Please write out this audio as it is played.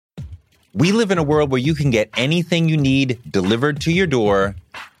We live in a world where you can get anything you need delivered to your door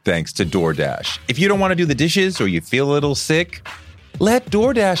thanks to DoorDash. If you don't want to do the dishes or you feel a little sick, let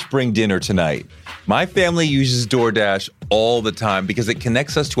DoorDash bring dinner tonight. My family uses DoorDash all the time because it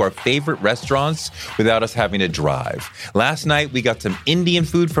connects us to our favorite restaurants without us having to drive. Last night, we got some Indian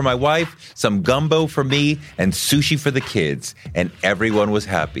food for my wife, some gumbo for me, and sushi for the kids. And everyone was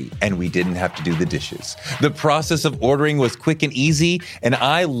happy, and we didn't have to do the dishes. The process of ordering was quick and easy, and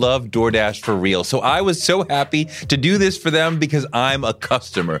I love DoorDash for real. So I was so happy to do this for them because I'm a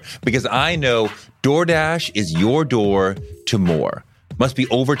customer, because I know DoorDash is your door to more. Must be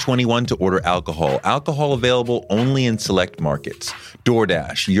over 21 to order alcohol. Alcohol available only in select markets.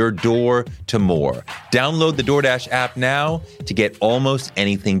 DoorDash, your door to more. Download the DoorDash app now to get almost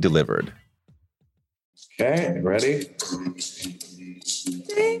anything delivered. Okay, ready?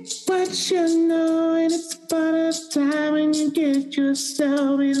 Think what you know, and it's about a time when you get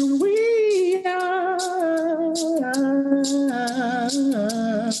yourself in we are.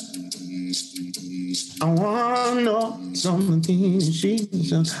 I wanna know some of the things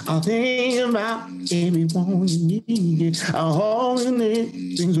she's I think about everyone you need. I hold in it,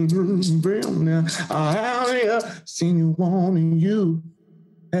 things are moving real now. I have seen you wanting you.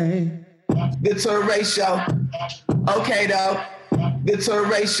 Hey, the tour ratio. Okay, though. The tour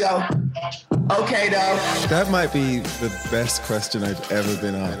ratio. Okay, though. That might be the best question I've ever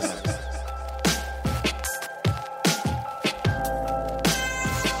been asked.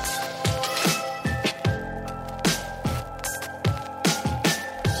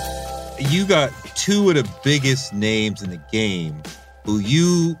 You got two of the biggest names in the game who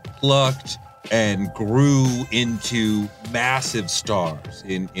you plucked and grew into massive stars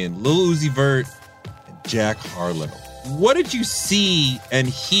in Lil Uzi Vert and Jack Harlow. What did you see and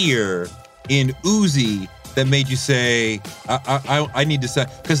hear in Uzi that made you say, I need to sign?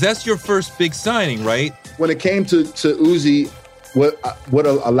 Because that's your first big signing, right? When it came to Uzi, what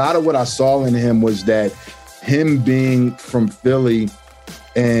a lot of what I saw in him was that him being from Philly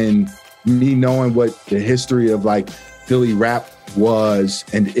and me knowing what the history of like Philly rap was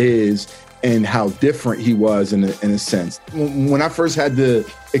and is, and how different he was in a sense. When I first had to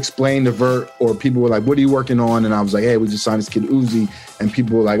explain to Vert, or people were like, what are you working on? And I was like, hey, we just signed this kid Uzi. And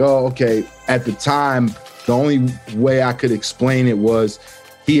people were like, oh, okay. At the time, the only way I could explain it was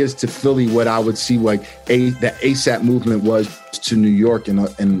he is to Philly what I would see like the ASAP movement was to New York in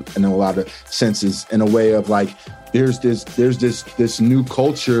a lot of senses, in a way of like, there's this new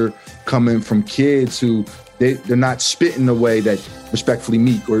culture coming from kids who they're not spitting the way that Respectfully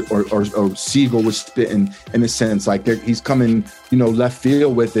Meek or Siegel was spitting, in a sense. Like he's coming, left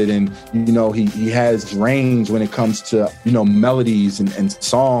field with it, and he has range when it comes to melodies and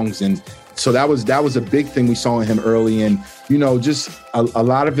songs, and so that was a big thing we saw in him early, and just a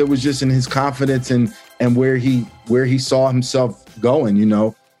lot of it was just in his confidence and where he saw himself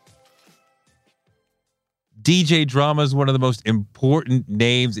going. DJ Drama is one of the most important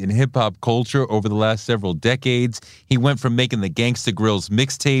names in hip-hop culture over the last several decades. He went from making the Gangsta Grillz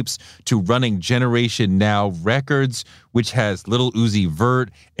mixtapes to running Generation Now Records, which has Lil Uzi Vert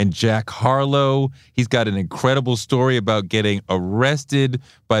and Jack Harlow. He's got an incredible story about getting arrested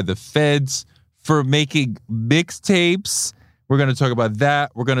by the feds for making mixtapes. We're going to talk about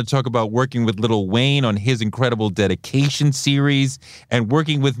that. We're going to talk about working with Lil Wayne on his incredible Dedication series and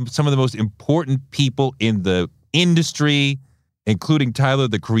working with some of the most important people in the industry, including Tyler,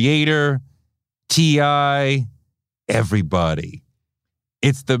 the Creator, T.I., everybody.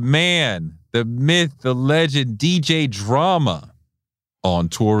 It's the man, the myth, the legend, DJ Drama on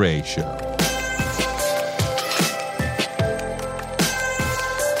Touré Show.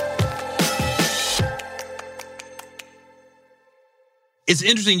 It's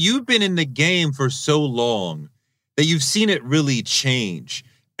interesting. You've been in the game for so long that you've seen it really change.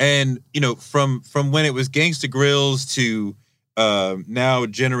 And, from when it was Gangsta Grillz to now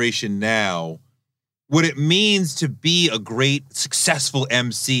Generation Now, what it means to be a great, successful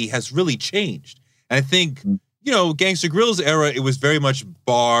MC has really changed. And I think, Gangsta Grillz era, it was very much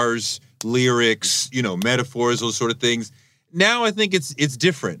bars, lyrics, metaphors, those sort of things. Now I think it's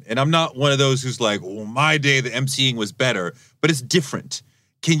different. And I'm not one of those who's like, oh, my day the MCing was better, but it's different.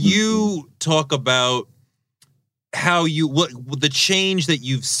 Can you talk about what the change that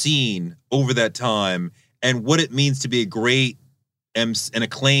you've seen over that time and what it means to be a great an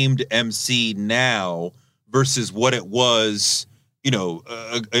acclaimed MC now versus what it was,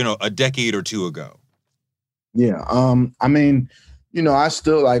 a decade or two ago? Yeah. I mean, I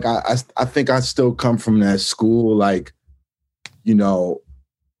still I think I still come from that school,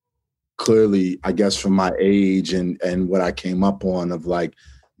 clearly, I guess from my age and what I came up on of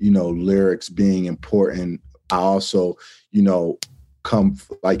lyrics being important. I also, come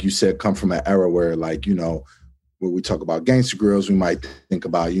from an era where when we talk about Gangsta Grills, we might think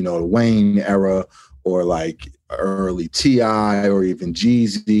about, the Wayne era or like early T.I. or even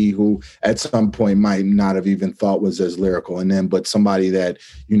Jeezy, who at some point might not have even thought was as lyrical. But somebody that,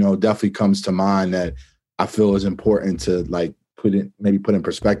 definitely comes to mind that I feel is important to like put in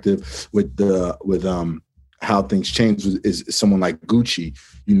perspective with how things change is someone like Gucci,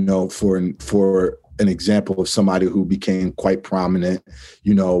 for an example of somebody who became quite prominent,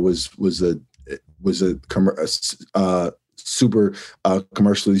 was a super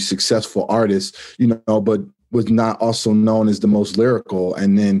commercially successful artist, but was not also known as the most lyrical.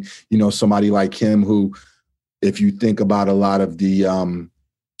 And then, somebody like him who, if you think about a lot of the,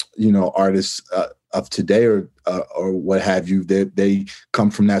 artists of today or what have you, they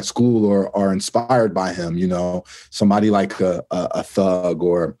come from that school or are inspired by him, somebody like a Thug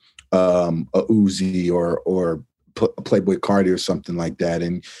or a Uzi or Playboy Cardi or something like that.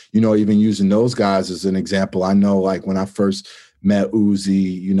 And, even using those guys as an example, I know like when I first met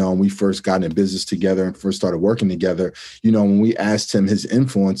Uzi, and we first got in business together and first started working together, when we asked him his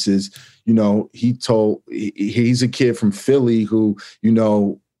influences, he's a kid from Philly who,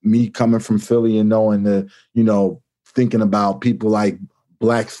 me coming from Philly and knowing thinking about people like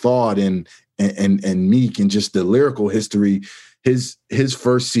Black Thought and Meek and just the lyrical history, his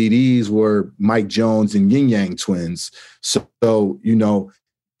first CDs were Mike Jones and Yin Yang Twins. So,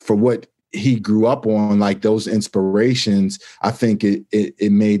 for what he grew up on, like those inspirations, I think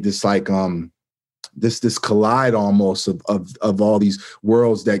it made this like this collide almost of all these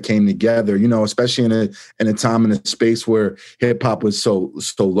worlds that came together, especially in a time and a space where hip hop was so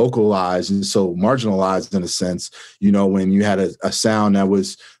localized and so marginalized in a sense, when you had a sound that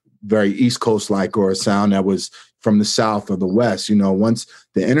was very East Coast like, or a sound that was from the South or the West, once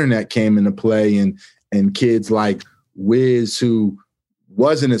the internet came into play and kids like Wiz, who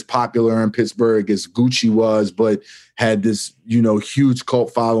wasn't as popular in Pittsburgh as Gucci was, but had this, huge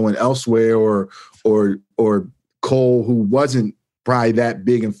cult following elsewhere, or Cole, who wasn't probably that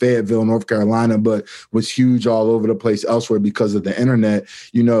big in Fayetteville, North Carolina, but was huge all over the place elsewhere because of the internet,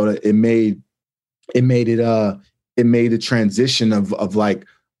 it made a transition of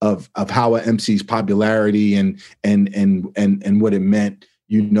how an MC's popularity and what it meant,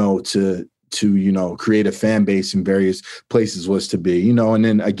 to create a fan base in various places was to be, and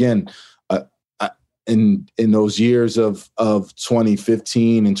then again, in those years of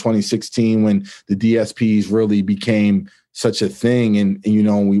 2015 and 2016, when the DSPs really became such a thing, and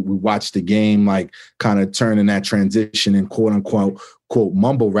we watched the game like kind of turn in that transition and quote unquote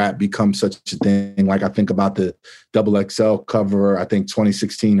mumble rap become such a thing. Like I think about the XXL cover, I think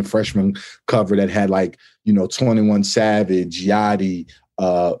 2016, the freshman cover that had like 21 Savage, Yachty,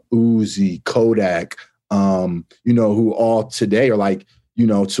 Uzi, Kodak, who all today are like,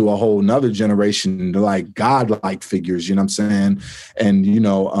 to a whole nother generation, they're like godlike figures, you know what I'm saying? And,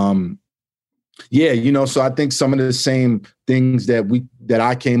 so I think some of the same things that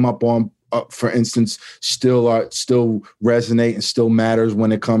I came up on, for instance, still resonate and still matters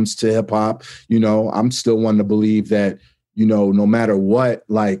when it comes to hip hop. I'm still one to believe that, no matter what,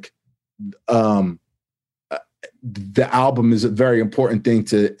 like, the album is a very important thing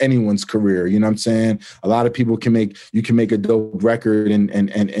to anyone's career. You know what I'm saying? A lot of people can make a dope record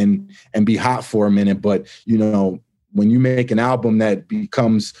and be hot for a minute. But, when you make an album that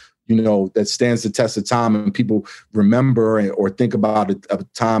becomes, that stands the test of time and people remember or think about a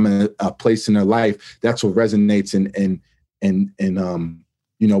time and a place in their life, that's what resonates. And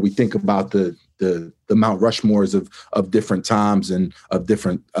we think about the Mount Rushmores of different times and of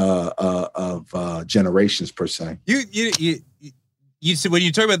different generations per se. You said when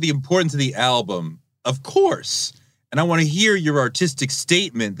you talk about the importance of the album, of course, and I want to hear your artistic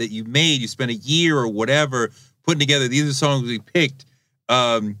statement that you made. You spent a year or whatever putting together these are the songs we picked.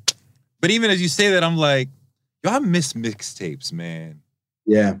 But even as you say that, I'm like, yo, I miss mixtapes, man.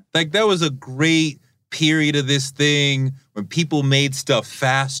 Yeah, like that was a great period of this thing when people made stuff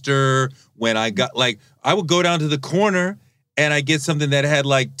faster. When I would go down to the corner and I get something that had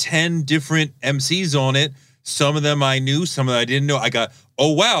like 10 different MCs on it. Some of them I knew, some of them I didn't know. I got,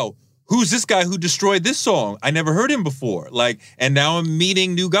 oh wow, who's this guy who destroyed this song? I never heard him before. And now I'm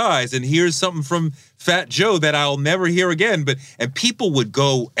meeting new guys, and here's something from Fat Joe that I'll never hear again. And people would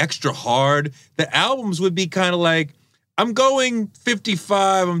go extra hard. The albums would be kind of like, I'm going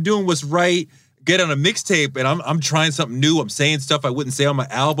 55, I'm doing what's right. Get on a mixtape and I'm trying something new. I'm saying stuff I wouldn't say on my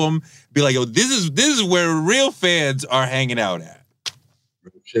album. Be like, yo, this is where real fans are hanging out at.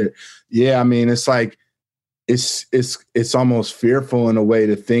 Shit. Yeah, I mean, it's like it's almost fearful in a way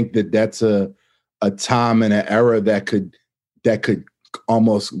to think that that's a time and an era that could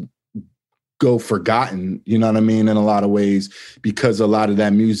almost go forgotten, you know what I mean, in a lot of ways, because a lot of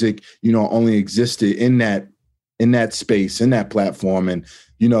that music, you know, only existed in that space, in that platform. And,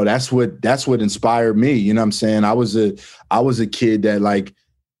 you know, that's what inspired me. You know what I'm saying? I was a kid that, like,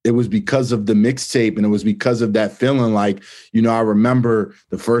 it was because of the mixtape, and it was because of that feeling. Like, you know, I remember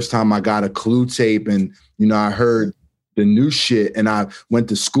the first time I got a Clue tape, and, you know, I heard the new shit, and I went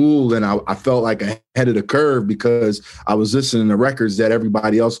to school, and I felt like ahead of the curve because I was listening to records that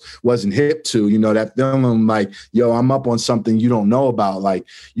everybody else wasn't hip to. You know, that feeling like, yo, I'm up on something you don't know about. Like,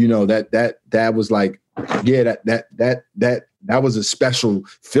 you know, that was like, yeah, that was a special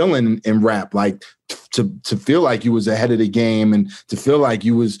feeling in rap. Like, to feel like you was ahead of the game, and to feel like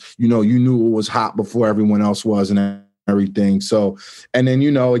you was, you know, you knew what was hot before everyone else was, and everything. So, and then,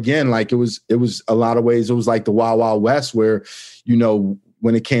 you know, again, like, it was a lot of ways, it was like the Wild Wild West, where, you know,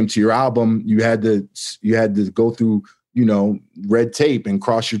 when it came to your album, you had to go through, you know, red tape and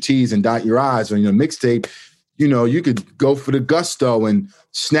cross your T's and dot your I's. Or, you know, mixtape, you know, you could go for the gusto and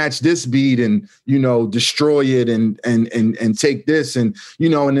snatch this beat and, you know, destroy it and take this. And, you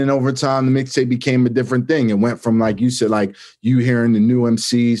know, and then over time, the mixtape became a different thing. It went from, like you said, like, you hearing the new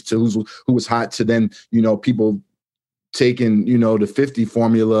MCs to who was hot, to then, you know, people taking, you know, the 50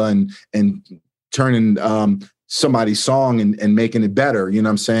 formula and turning somebody's song and making it better, you know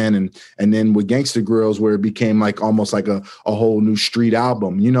what I'm saying? And then with Gangsta Grills, where it became like almost like a whole new street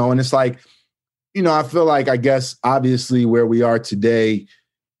album, you know? And it's like, you know, I feel like, I guess, obviously where we are today,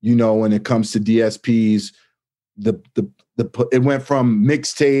 you know, when it comes to DSPs, it went from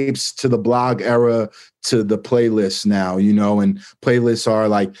mixtapes to the blog era to the playlists now, you know, and playlists are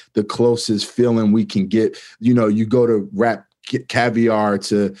like the closest feeling we can get. You know, you go to Rap Caviar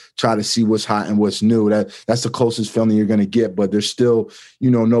to try to see what's hot and what's new. That's the closest feeling you're going to get, but there's still,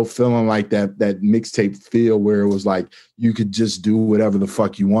 you know, no feeling like that mixtape feel where it was like you could just do whatever the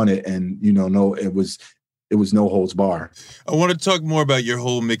fuck you wanted, and, you know, it was no holds bar. I want to talk more about your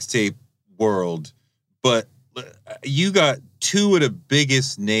whole mixtape world, but you got two of the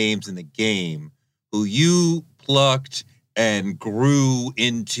biggest names in the game who you plucked and grew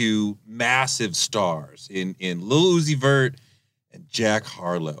into massive stars in Lil Uzi Vert and Jack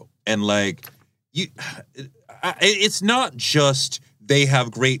Harlow. And, like, it's not just they have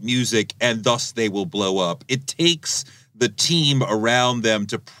great music and thus they will blow up. It takes the team around them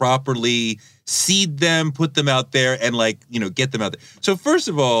to properly seed them, put them out there, and, like, you know, get them out there. So first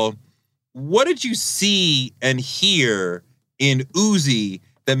of all, what did you see and hear in Uzi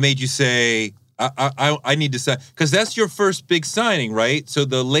that made you say, I need to sign? Because that's your first big signing, right? So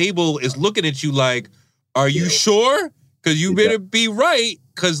the label is looking at you like, are you sure? Because you better be right.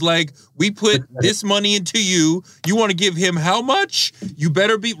 Because, like, we put this money into you. You want to give him how much? You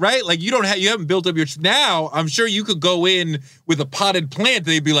better be right. Like, you haven't built up your... Now, I'm sure you could go in with a potted plant.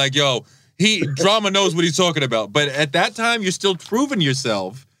 They'd be like, yo, Drama knows what he's talking about. But at that time, you're still proving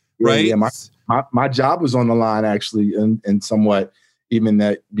yourself. Right. Yeah, my job was on the line, actually, and somewhat, even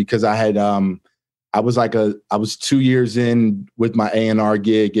that, because I had I was 2 years in with my A&R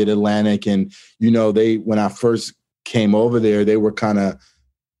gig at Atlantic, and, you know, when I first came over there, they were kind of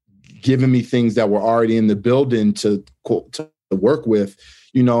giving me things that were already in the building to work with,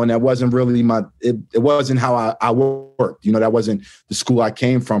 you know, and that wasn't really it wasn't how I worked, you know, that wasn't the school I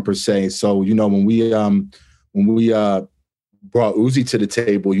came from per se. So, you know, when we brought Uzi to the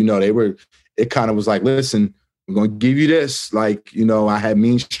table, you know, it kind of was like, listen, we're going to give you this. Like, you know, I had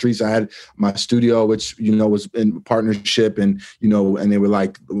Mean Streets, I had my studio, which, you know, was in partnership, and, you know, and they were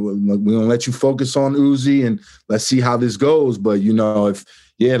like, we're going to let you focus on Uzi and let's see how this goes. But, you know,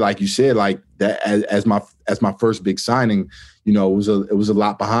 like you said, like that, as my first big signing, you know, it was a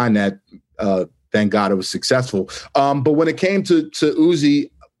lot behind that. Thank God it was successful. But when it came to Uzi,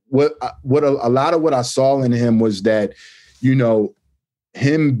 what a lot of what I saw in him was that, you know,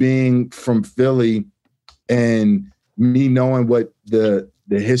 him being from Philly and me knowing what the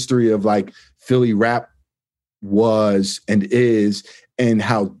history of, like, Philly rap was and is, and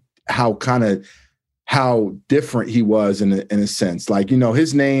how different he was in a sense. Like, you know,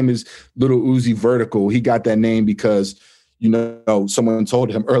 his name is Little Uzi Vertical. He got that name because, you know, someone told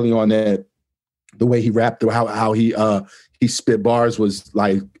him early on that the way he rapped, how he spit bars was,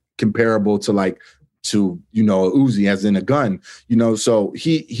 like, comparable to, you know, a Uzi, as in a gun, you know. So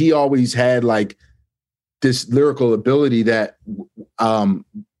he always had, like, this lyrical ability that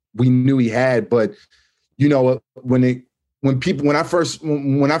we knew he had. But, you know, when when I first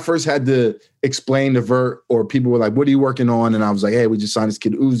had to explain the Vert, or people were like, "What are you working on?" and I was like, "Hey, we just signed this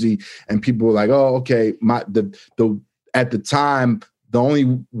kid Uzi," and people were like, "Oh, okay." At the time, the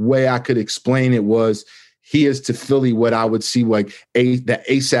only way I could explain it was he is to Philly what I would see like the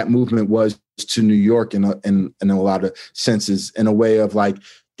ASAP movement was to New York in a lot of senses, in a way of like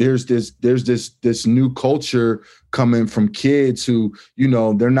there's this new culture coming from kids who, you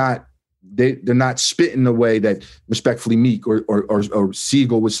know, they're not spitting the way that respectfully Meek or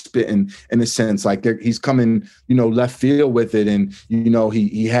Siegel was spitting, in a sense. Like he's coming, you know, left field with it, and you know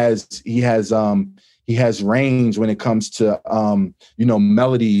he has range when it comes to you know,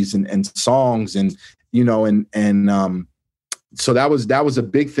 melodies and songs, and you know, and so that was a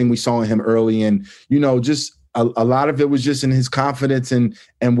big thing we saw in him early, and you know, just a lot of it was just in his confidence and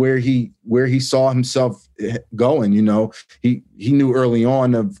where he saw himself going. You know, he knew early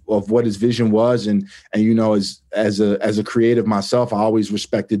on of what his vision was, and you know, as a creative myself, I always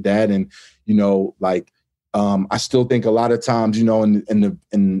respected that, and you know, like I still think a lot of times, you know, in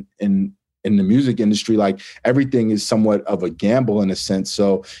the music industry, like everything is somewhat of a gamble in a sense.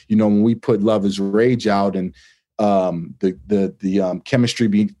 So, you know, when we put Love Is Rage out, and the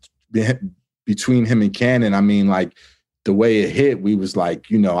chemistry between him and Cannon, I mean, like the way it hit, we was like,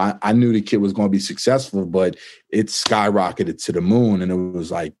 you know, I knew the kid was going to be successful, but it skyrocketed to the moon, and it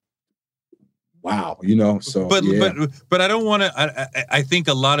was like, wow, you know. So, but I don't want to. I think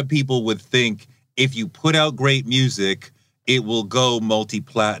a lot of people would think if you put out great music, it will go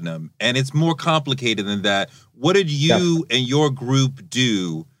multi-platinum, and it's more complicated than that. What did you and your group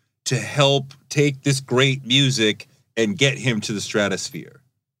do to help take this great music and get him to the stratosphere?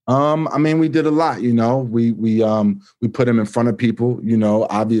 I mean, we did a lot, you know. We put him in front of people, you know,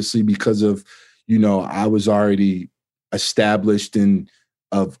 obviously because of, you know, I was already established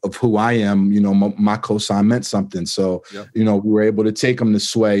of who I am, you know, my cosign meant something. So, you know, we were able to take him to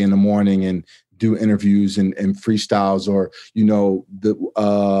Sway in the morning and do interviews and freestyles, or, you know,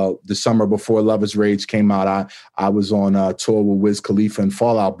 the summer before Love Is Rage came out, I was on a tour with Wiz Khalifa and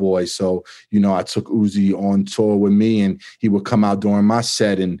Fall Out Boy. So, you know, I took Uzi on tour with me, and he would come out during my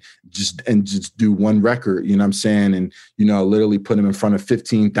set and just do one record, you know what I'm saying? And, you know, literally put him in front of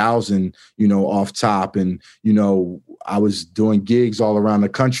 15,000, you know, off top. And, you know, I was doing gigs all around the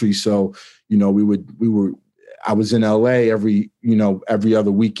country. So, you know, I was in LA every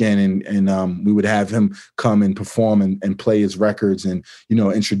other weekend, and we would have him come and perform and play his records, and, you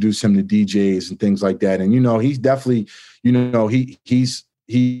know, introduce him to DJs and things like that. And, you know, he's definitely, you know, we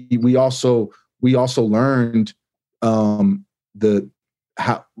also learned how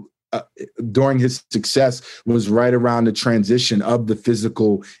during his success was right around the transition of the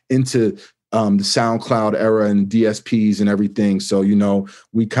physical into the SoundCloud era and DSPs and everything. So, you know,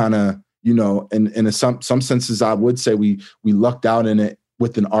 we kind of, you know, in some senses, I would say we lucked out in it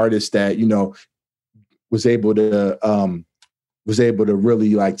with an artist that, you know, was able to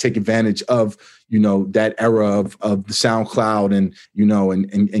really like take advantage of, you know, that era of the SoundCloud, and, you know,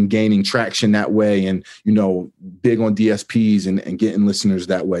 and gaining traction that way, and, you know, big on DSPs and getting listeners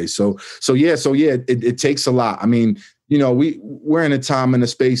that way. So yeah, it takes a lot. I mean, you know, we're in a time and a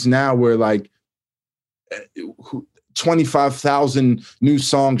space now where like 25,000 new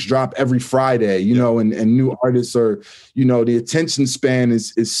songs drop every Friday, you know, and new artists are, you know, the attention span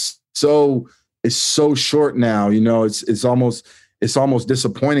is so short now, you know, it's almost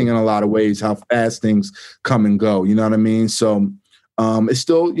disappointing in a lot of ways how fast things come and go, you know what I mean? So it's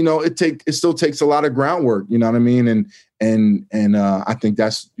still, you know, it still takes a lot of groundwork, you know what I mean? And I think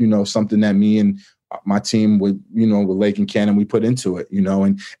that's, you know, something that me and my team with Lake and Cannon, we put into it, you know,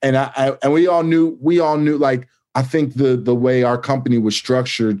 and we all knew like, I think the way our company was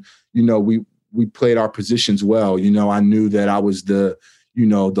structured, you know, we played our positions well. You know, I knew that I was the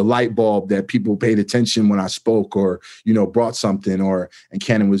light bulb that people paid attention when I spoke, or, you know, brought something, and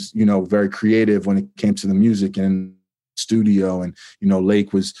Cannon was, you know, very creative when it came to the music and studio. And, you know,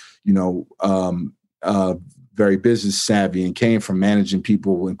 Lake was, you know, very business savvy and came from managing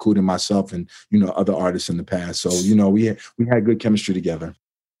people, including myself and, you know, other artists in the past. So, you know, we had good chemistry together.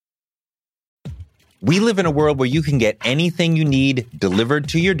 We live in a world where you can get anything you need delivered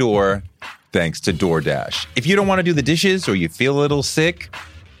to your door thanks to DoorDash. If you don't want to do the dishes or you feel a little sick,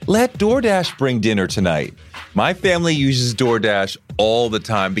 let DoorDash bring dinner tonight. My family uses DoorDash all the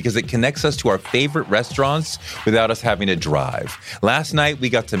time because it connects us to our favorite restaurants without us having to drive. Last night, we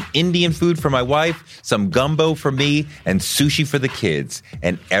got some Indian food for my wife, some gumbo for me, and sushi for the kids.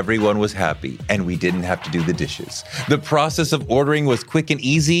 And everyone was happy, and we didn't have to do the dishes. The process of ordering was quick and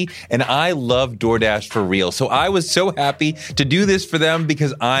easy, and I love DoorDash for real. So I was so happy to do this for them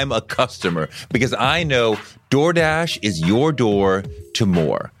because I'm a customer, because I know DoorDash is your door to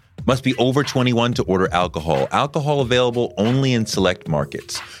more. Must be over 21 to order alcohol. Alcohol available only in select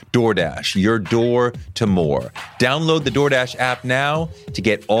markets. DoorDash, your door to more. Download the DoorDash app now to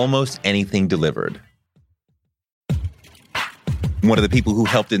get almost anything delivered. One of the people who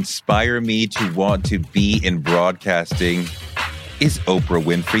helped inspire me to want to be in broadcasting is Oprah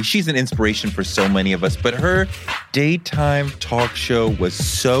Winfrey. She's an inspiration for so many of us, but her daytime talk show was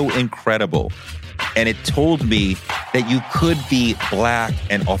so incredible. And it told me that you could be Black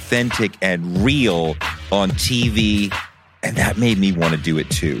and authentic and real on TV. And that made me want to do it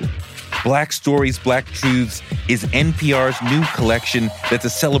too. Black Stories, Black Truths is NPR's new collection that's a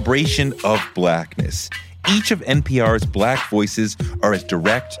celebration of Blackness. Each of NPR's Black voices are as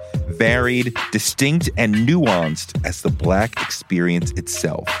direct, varied, distinct, and nuanced as the Black experience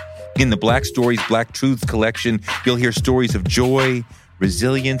itself. In the Black Stories, Black Truths collection, you'll hear stories of joy,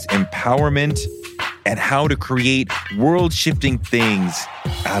 resilience, empowerment, and how to create world-shifting things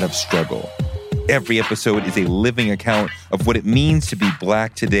out of struggle. Every episode is a living account of what it means to be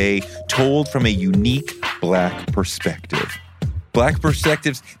Black today, told from a unique Black perspective. Black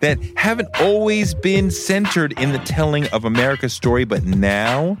perspectives that haven't always been centered in the telling of America's story, but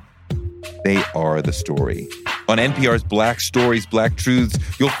now they are the story. On NPR's Black Stories, Black Truths,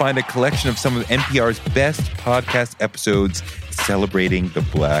 you'll find a collection of some of NPR's best podcast episodes celebrating the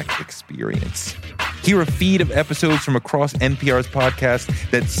Black experience. Hear a feed of episodes from across NPR's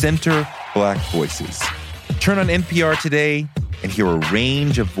podcasts that center Black voices. Turn on NPR today and hear a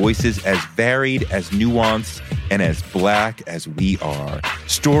range of voices as varied, as nuanced, and as Black as we are.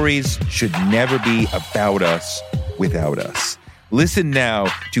 Stories should never be about us without us. Listen now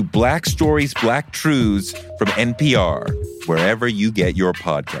to Black Stories, Black Truths from NPR, wherever you get your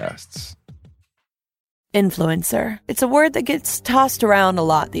podcasts. Influencer. It's a word that gets tossed around a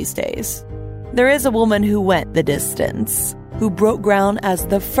lot these days. There is a woman who went the distance, who broke ground as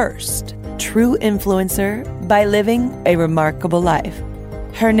the first true influencer by living a remarkable life.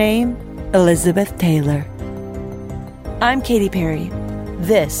 Her name, Elizabeth Taylor. I'm Katy Perry.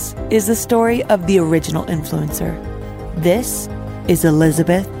 This is the story of the original influencer. This is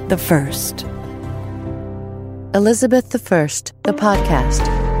Elizabeth the First. Elizabeth the First, the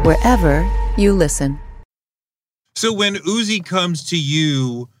podcast, wherever you listen. So when Uzi comes to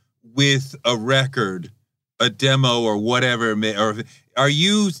you with a record, a demo or whatever, or are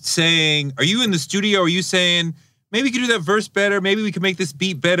you in the studio, are you saying, maybe we could do that verse better, maybe we can make this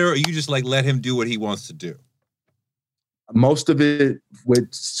beat better, or you just like let him do what he wants to do? Most of it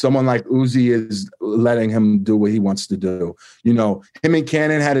with someone like Uzi is letting him do what he wants to do. You know, him and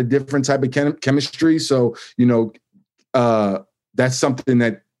Cannon had a different type of chemistry. So, you know, that's something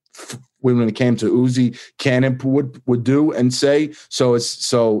that when it came to Uzi, Cannon would do and say.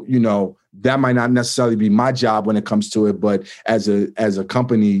 So you know, that might not necessarily be my job when it comes to it, but as a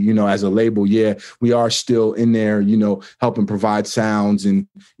company, you know, as a label, yeah, we are still in there, you know, helping provide sounds and,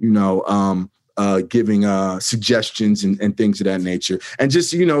 you know, giving suggestions and things of that nature. And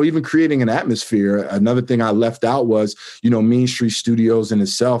just, you know, even creating an atmosphere. Another thing I left out was, you know, Mean Street Studios in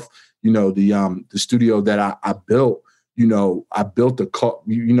itself, you know, the studio that I built, you know,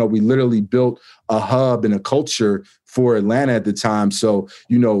 we literally built a hub and a culture for Atlanta at the time. So,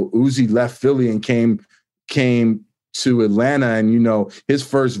 you know, Uzi left Philly and came to Atlanta, and, you know, his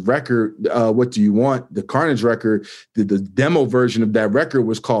first record, What Do You Want? The Carnage record, the demo version of that record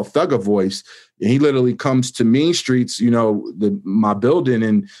was called Thugger Voice. And he literally comes to Mean Streets, you know, my building,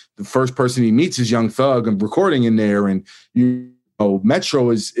 and the first person he meets is Young Thug and recording in there. And, you know, Metro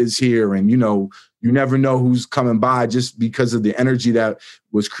is here, and, you know, you never know who's coming by just because of the energy that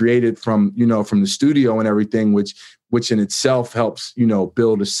was created from, you know, from the studio and everything, which in itself helps, you know,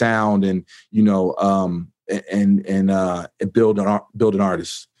 build a sound and, you know, and build an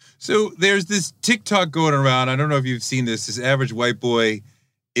artist. So there's this TikTok going around. I don't know if you've seen this. This average white boy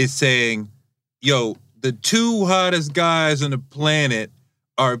is saying, yo, the two hottest guys on the planet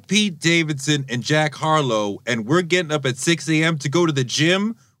are Pete Davidson and Jack Harlow, and we're getting up at 6 a.m. to go to the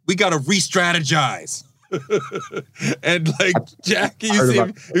gym. We got to re-strategize. And like Jack,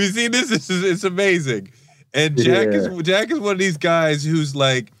 have you seen this? It's amazing. And Jack is one of these guys who's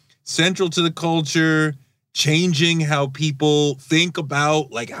like central to the culture, changing how people think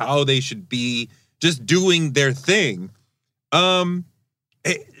about like how they should be just doing their thing.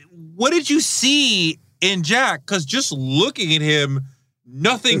 What did you see in Jack? Because just looking at him,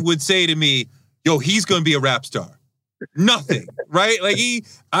 nothing would say to me, yo, he's going to be a rap star. Nothing, right? Like he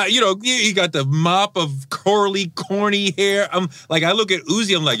got the mop of curly, corny hair. I'm like, I look at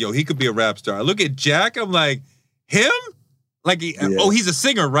Uzi, I'm like, yo, he could be a rap star. I look at Jack, I'm like, him? Like, he's a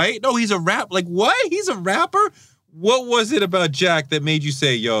singer, right? No, he's a rap. Like, what? He's a rapper? What was it about Jack that made you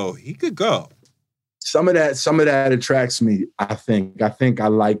say, yo, he could go? Some of that attracts me, I think. I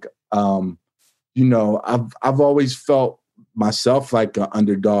like, you know, I've always felt myself like an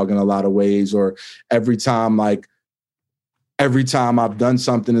underdog in a lot of ways, or every time I've done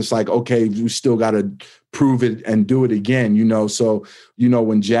something, it's like, okay, you still got to prove it and do it again, you know? So, you know,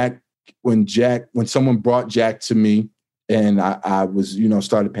 when someone brought Jack to me and I was, you know,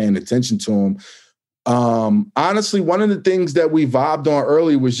 started paying attention to him, honestly, one of the things that we vibed on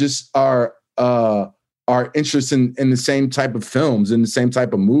early was just our interest in the same type of films and the same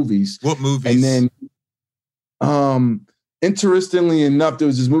type of movies. What movies? And then, interestingly enough, there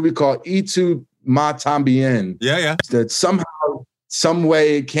was this movie called Y Tu Me Tambien. Yeah. That somehow, some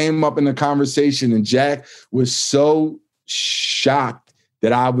way it came up in the conversation, and Jack was so shocked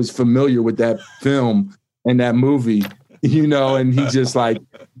that I was familiar with that film and that movie, you know, and he just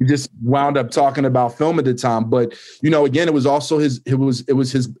wound up talking about film at the time. But, you know, again, it was also his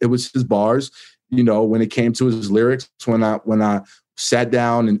bars, you know, when it came to his lyrics, when I sat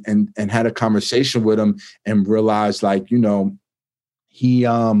down and had a conversation with him and realized, like, you know, he,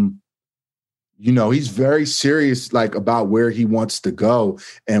 you know, he's very serious, like, about where he wants to go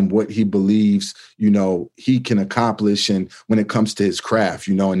and what he believes, you know, he can accomplish. And when it comes to his craft,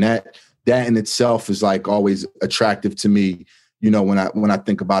 you know, and that in itself is like always attractive to me, you know, when I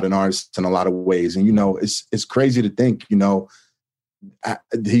think about an artist in a lot of ways. And, you know, it's crazy to think, you know,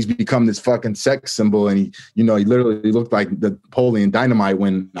 he's become this fucking sex symbol, and he literally looked like the Napoleon Dynamite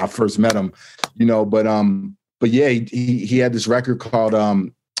when I first met him, you know, but yeah, he had this record called,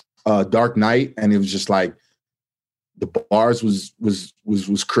 Dark Knight, and it was just like the bars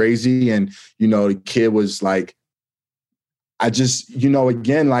was crazy, and, you know, the kid was like, I just, you know,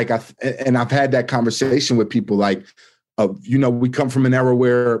 again, like I've had that conversation with people, like, you know, we come from an era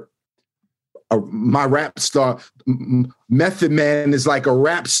where my rap star, Method Man, is like a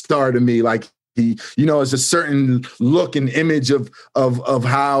rap star to me. Like, he, you know, it's a certain look and image of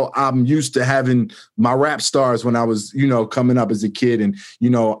how I'm used to having my rap stars when I was, you know, coming up as a kid. And, you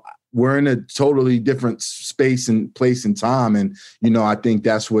know, we're in a totally different space and place and time. And, you know, I think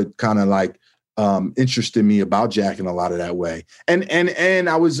that's what kind of like interested me about Jack in a lot of that way. And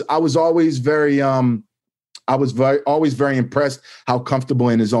I was always very always very impressed how comfortable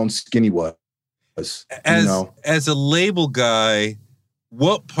in his own skin he was. As a label guy,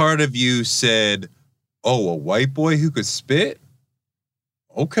 what part of you said, oh, a white boy who could spit?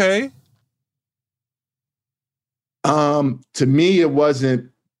 Okay. To me, it wasn't.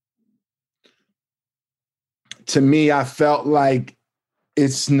 To me, I felt like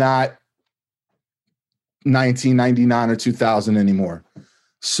it's not 1999 or 2000 anymore.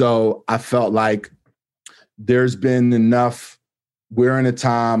 So I felt like there's been enough. We're in a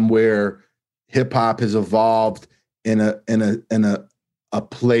time where hip hop has evolved in a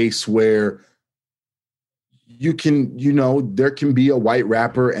place where you can, you know, there can be a white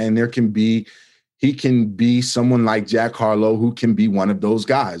rapper, and he can be someone like Jack Harlow who can be one of those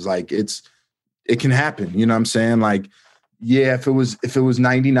guys. Like, it can happen. You know what I'm saying? Like, yeah, if it was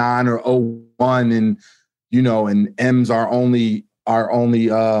 99 or 01, and, you know, and M's our only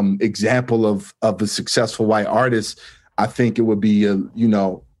example of a successful white artist, I think it would be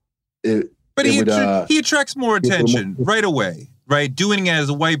he attracts more attention right away, right? Doing it as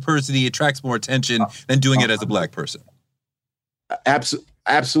a white person, he attracts more attention than doing it as a black person.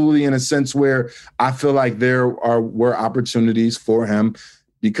 Absolutely, in a sense where I feel like were opportunities for him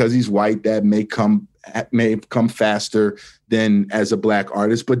because he's white that may come faster than as a black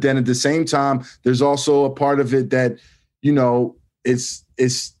artist. But then at the same time, there's also a part of it that, you know, it's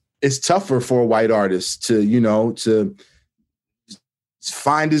tougher for a white artist to, you know, to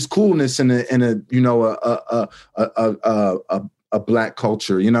find his coolness in a you know, a black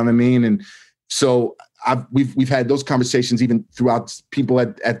culture. You know what I mean? And so we've had those conversations even throughout, people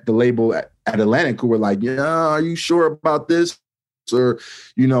at the label at Atlantic who were like, yeah, are you sure about this? Or,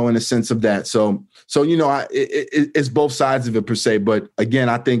 you know, in a sense of that. So, you know, it's both sides of it per se. But again,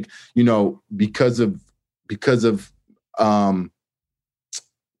 I think, you know, because of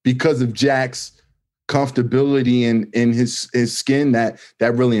Jack's comfortability in his skin, that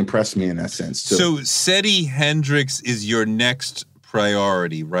really impressed me in that sense too. So Seddy Hendrinx is your next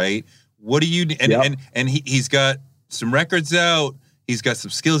priority, right? What do you, and he's got some records out. He's got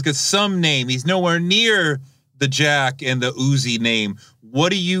some skills, got some name. He's nowhere near the Jack and the Uzi name.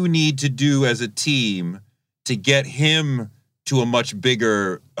 What do you need to do as a team to get him to a much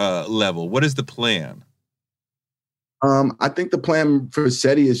bigger level? What is the plan? I think the plan for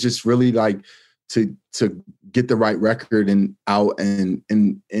Seddy is just really like to get the right record and out and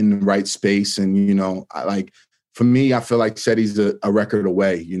in the right space. And, you know, for me, I feel like Seti's a record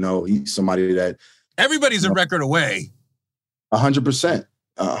away. You know, he's somebody that everybody's a record away. 100%.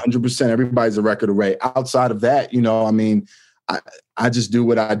 100%. Everybody's a record away. Outside of that, you know, I mean, I just do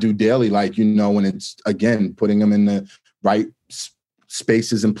what I do daily. Like, you know, when it's, again, putting them in the right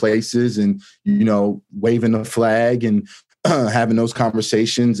spaces and places and, you know, waving the flag and having those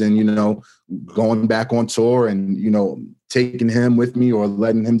conversations and, you know, going back on tour and, you know, taking him with me or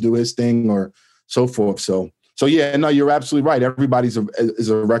letting him do his thing or so forth. So yeah, no, you're absolutely right. Everybody's is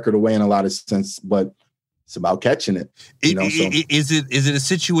a record away in a lot of sense, but it's about catching it. You know, so. Is it a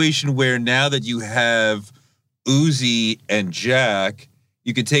situation where now that you have Uzi and Jack,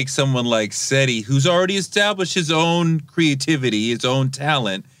 you could take someone like Seti, who's already established his own creativity, his own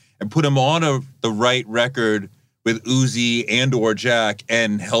talent, and put him on the right record with Uzi and or Jack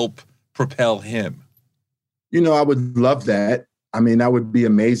and help propel him? You know, I would love that. I mean, that would be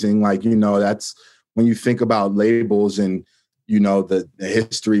amazing. Like, you know, that's when you think about labels and, you know, the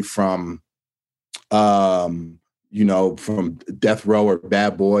history from, you know, from Death Row or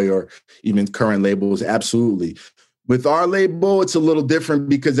Bad Boy or even current labels. Absolutely. With our label, it's a little different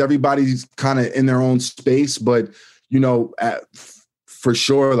because everybody's kind of in their own space. But, you know, for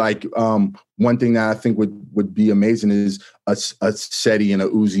sure, like one thing that I think would be amazing is a Seti and a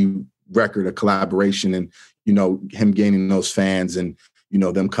Uzi record, a collaboration, and, you know, him gaining those fans and, you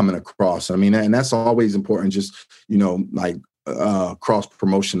know, them coming across. I mean, and that's always important, just, you know, like cross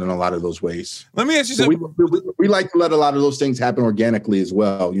promotion in a lot of those ways. Let me ask you something. We like to let a lot of those things happen organically as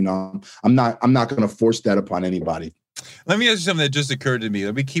well. You know, I'm not going to force that upon anybody. Let me ask you something that just occurred to me.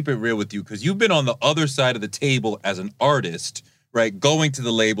 Let me keep it real with you, because you've been on the other side of the table as an artist, right? Going to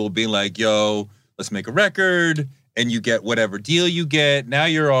the label, being like, yo, let's make a record, and you get whatever deal you get. Now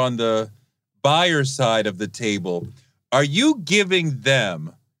you're on the buyer side of the table. Are you giving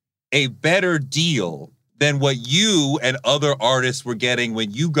them a better deal than what you and other artists were getting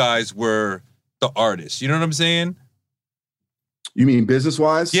when you guys were the artists? You know what I'm saying? You mean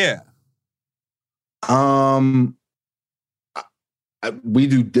business-wise? Yeah. We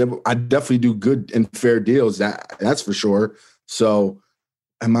do. I definitely do good and fair deals. That's for sure. So,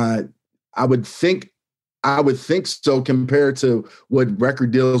 I would think so compared to what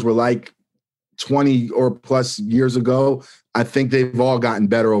record deals were like 20 or plus years ago. I think they've all gotten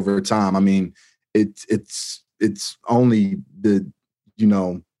better over time. I mean, it's only the, you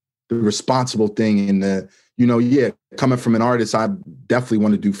know, the responsible thing and the, you know, yeah, coming from an artist, I definitely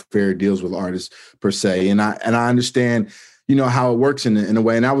want to do fair deals with artists per se. And I understand, you know, how it works in a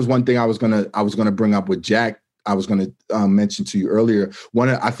way. And that was one thing I was gonna bring up with Jack. I was gonna mention to you earlier.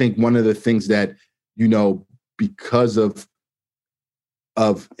 I think one of the things that, you know, because of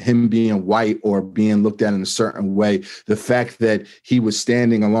him being white or being looked at in a certain way, the fact that he was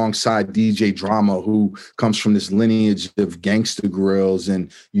standing alongside DJ Drama, who comes from this lineage of Gangsta Grills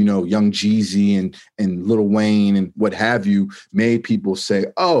and, you know, Young Jeezy and Lil Wayne and what have you, made people say,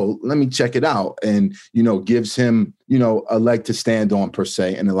 oh, let me check it out. And, you know, gives him, you know, a leg to stand on per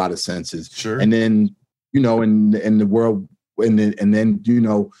se in a lot of senses. Sure. And then, you know, in the world, and then, you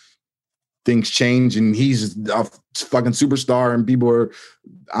know, things change and he's a fucking superstar and people are,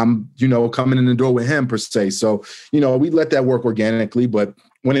 you know, coming in the door with him per se. So, you know, we let that work organically. But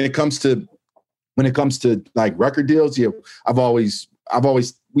when it comes to like record deals, yeah,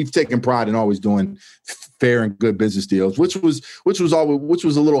 we've taken pride in always doing fair and good business deals, which was a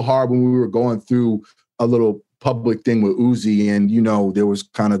little hard when we were going through a little public thing with Uzi. And, you know, there was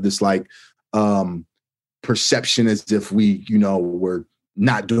kind of this like perception as if we, you know, were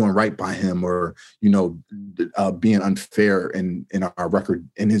not doing right by him or, you know, being unfair in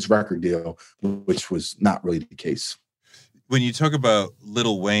his record deal, which was not really the case. When you talk about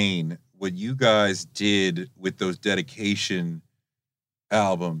Lil Wayne, what you guys did with those dedication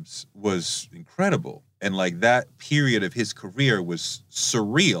albums was incredible. And like that period of his career was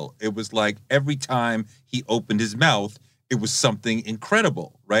surreal. It was like every time he opened his mouth, it was something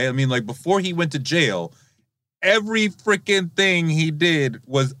incredible, right? I mean, like before he went to jail, every freaking thing he did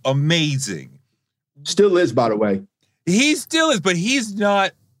was amazing. Still is, by the way. He still is, but he's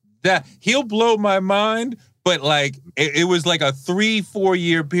not that. He'll blow my mind, but like it was like a 3-4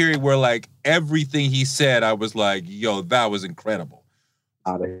 year period where like everything he said, I was like, yo, that was incredible.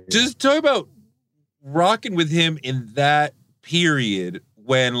 Just talk about rocking with him in that period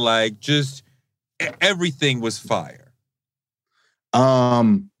when like just everything was fire.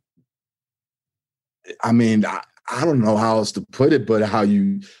 I mean, I don't know how else to put it, but how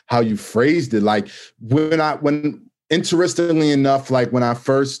you phrased it. Like when interestingly enough, like when I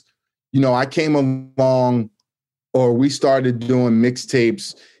first, you know, I came along or we started doing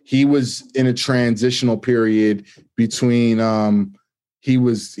mixtapes. He was in a transitional period between he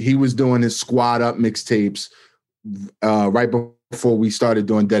was doing his Squad Up mixtapes right before we started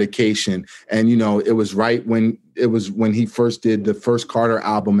doing Dedication. And, you know, it was when he first did the first Carter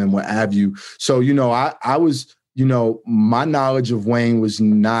album and what have you. So, you know, I was, you know, my knowledge of Wayne was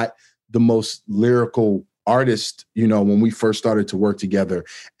not the most lyrical artist, you know, when we first started to work together.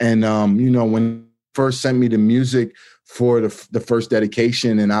 And, you know, when he first sent me the music for the first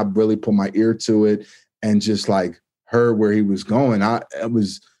Dedication, and I really put my ear to it and just like heard where he was going, it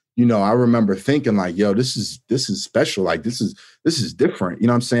was, you know, I remember thinking like, yo, this is special. Like, this is different. You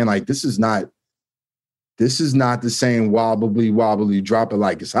know what I'm saying? Like, this is not the same wobbly drop it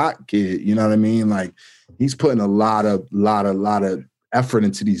like it's hot kid. You know what I mean? Like, he's putting a lot of effort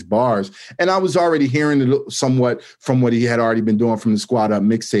into these bars. And I was already hearing it somewhat from what he had already been doing from the Squad Up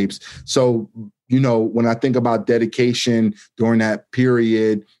mixtapes. So, you know, when I think about Dedication during that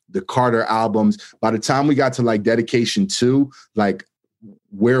period, the Carter albums, by the time we got to like Dedication 2, like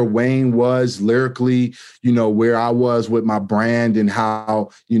where Wayne was lyrically, you know, where I was with my brand and how,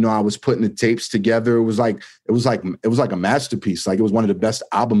 you know, I was putting the tapes together. It was like a masterpiece. Like, it was one of the best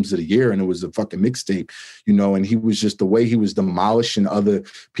albums of the year, and it was a fucking mixtape, you know, and he was just, the way he was demolishing other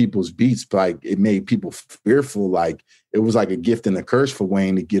people's beats, like, it made people fearful. Like, it was like a gift and a curse for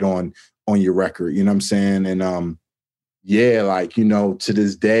Wayne to get on your record. You know what I'm saying? And, yeah, like, you know, to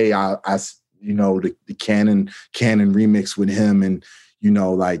this day, I you know, the Canon remix with him, and, you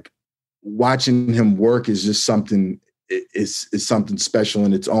know, like, watching him work is just something, it's something special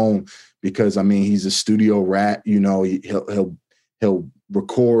in its own, because, I mean, he's a studio rat, you know, he'll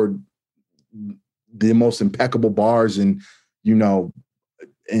record the most impeccable bars in, you know,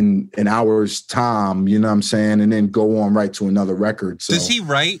 in an hour's time, you know what I'm saying? And then go on right to another record. So, does he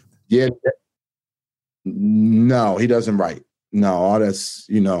write? Yeah. No, he doesn't write. No, all that's,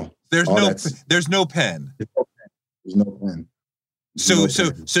 you know. There's no pen. There's no pen.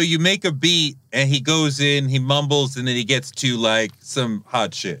 So you make a beat and he goes in, he mumbles, and then he gets to like some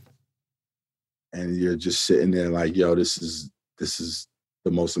hot shit. And you're just sitting there like, yo, this is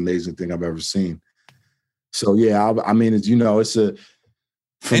the most amazing thing I've ever seen. So yeah, I mean, it's, you know, it's a,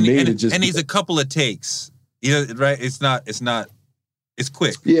 for and, me and, to just, and he's a couple of takes, you know, right? It's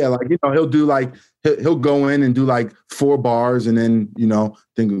quick. Yeah, like, you know, he'll do like, he'll go in and do like 4 bars, and then, you know,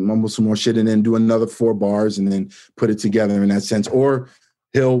 think mumble some more shit, and then do another 4 bars, and then put it together in that sense. Or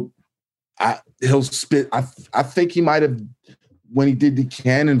he'll spit. I think he might have, when he did the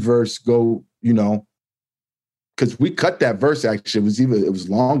Canon verse, go, you know, because we cut that verse, actually, it was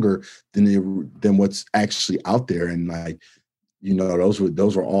longer than what's actually out there, and like, you know,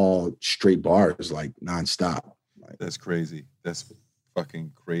 those were all straight bars, like nonstop. Like, that's crazy. That's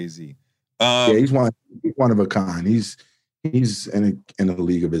fucking crazy. Yeah, he's one of a kind. He's in a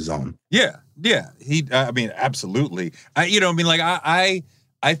league of his own. Yeah. I mean, absolutely. I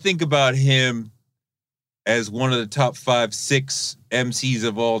think about him as one of the top 5-6 MCs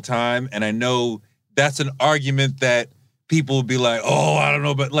of all time, and I know that's an argument that people will be like, oh, I don't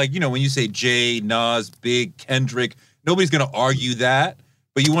know, but like, you know, when you say Jay, Nas, Big, Kendrick, nobody's gonna argue that.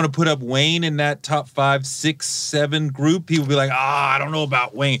 But you want to put up Wayne in that top 5, 6, 7 group, people be like, I don't know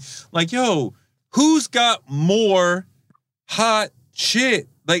about Wayne. Like, yo, who's got more hot shit?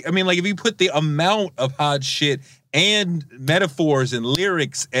 Like, I mean, like, if you put the amount of hot shit and metaphors and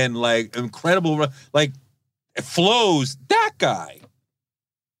lyrics and like incredible, like, flows, that guy.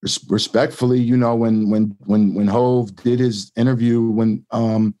 Respectfully, you know, when Hov did his interview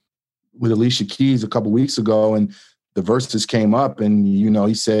with Alicia Keys a couple weeks ago, and the verses came up, and, you know,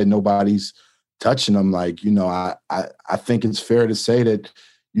 he said nobody's touching them. Like, you know, I think it's fair to say that,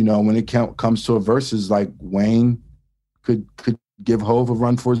 you know, when it comes to a verses, like, Wayne could give Hov a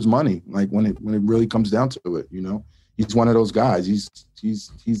run for his money. Like, when it really comes down to it, you know, he's one of those guys. He's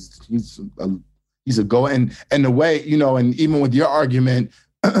a go. And the way, you know, and even with your argument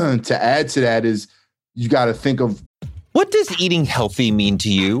to add to that is, you got to think of, what does eating healthy mean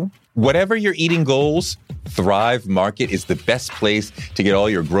to you? Whatever your eating goals, Thrive Market is the best place to get all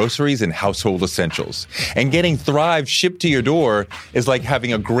your groceries and household essentials. And getting Thrive shipped to your door is like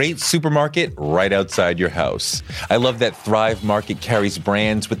having a great supermarket right outside your house. I love that Thrive Market carries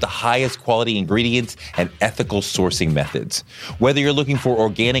brands with the highest quality ingredients and ethical sourcing methods. Whether you're looking for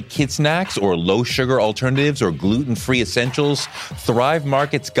organic kid snacks or low-sugar alternatives or gluten-free essentials, Thrive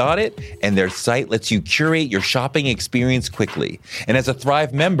Market's got it, and their site lets you curate your shopping experience quickly. And as a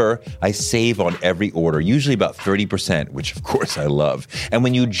Thrive member, I save on every order, usually about 30%, which of course I love. And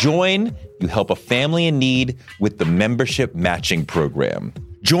when you join, you help a family in need with the membership matching program.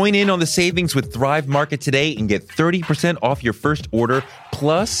 Join in on the savings with Thrive Market today and get 30% off your first order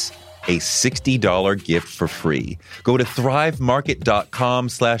plus a $60 gift for free. Go to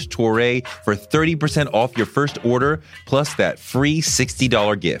thrivemarket.com/Toure for 30% off your first order plus that free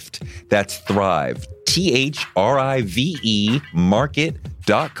 $60 gift. That's Thrive, THRIVE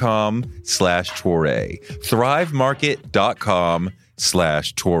market.com/Toure.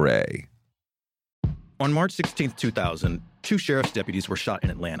 thrivemarket.com/Toure. On March 16, 2000, 2 sheriff's deputies were shot in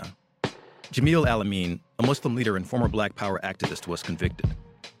Atlanta. Jamil Al-Amin, a Muslim leader and former Black Power activist, was convicted.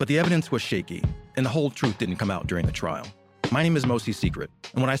 But the evidence was shaky, and the whole truth didn't come out during the trial. My name is Mosi Secret,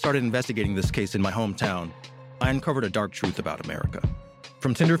 and when I started investigating this case in my hometown, I uncovered a dark truth about America.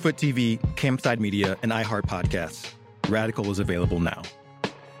 From Tenderfoot TV, Campside Media, and iHeart Podcasts, Radical is available now.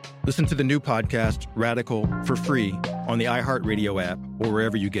 Listen to the new podcast, Radical, for free on the iHeartRadio app or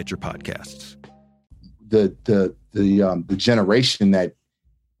wherever you get your podcasts. The generation that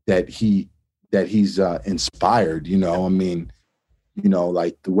he's inspired, you know, I mean, you know,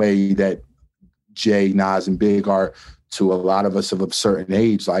 like the way that Jay, Nas, and Big are to a lot of us of a certain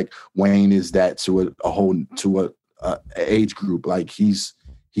age, like Wayne is that to a age group. Like he's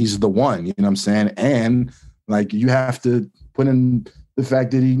the one, you know what I'm saying? And like you have to put in the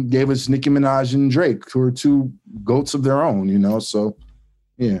fact that he gave us Nicki Minaj and Drake, who are two goats of their own, you know? So,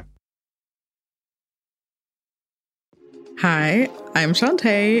 yeah. Hi, I'm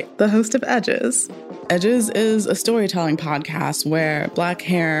Shantae, the host of Edges. Edges is a storytelling podcast where Black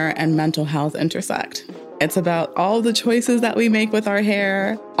hair and mental health intersect. It's about all the choices that we make with our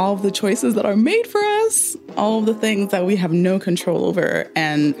hair, all of the choices that are made for us, all of the things that we have no control over,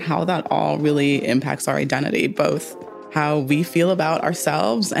 and how that all really impacts our identity, both how we feel about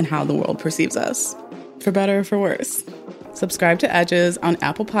ourselves and how the world perceives us, for better or for worse. Subscribe to Edges on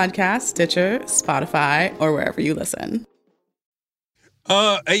Apple Podcasts, Stitcher, Spotify, or wherever you listen.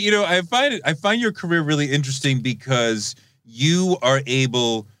 You know, I find your career really interesting because you are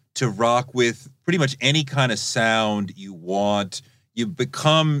able to rock with pretty much any kind of sound you want. You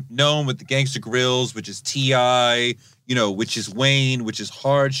become known with the Gangsta Grills, which is T.I., you know, which is Wayne, which is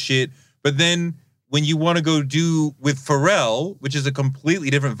hard shit. But then when you want to go do with Pharrell, which is a completely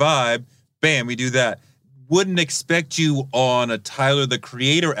different vibe, bam, we do that. Wouldn't expect you on a Tyler, the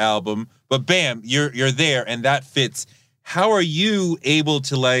Creator album, but bam, you're there and that fits. How are you able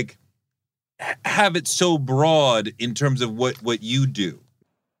to like have it so broad in terms of what you do?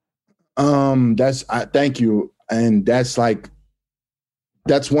 Thank you. And that's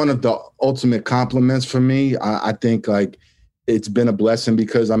one of the ultimate compliments for me. I think like it's been a blessing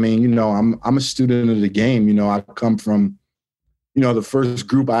because I mean, you know, I'm a student of the game. You know, I come from, you know, the first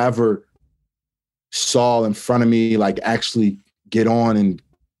group I ever saw in front of me, like actually get on and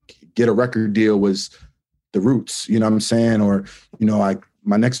get a record deal was The Roots, you know what I'm saying? Or, you know,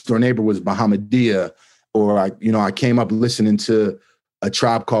 my next door neighbor was Bahamadia, or I came up listening to A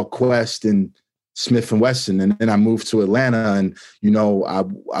Tribe Called Quest and Smith & Wesson. And then I moved to Atlanta and, you know, I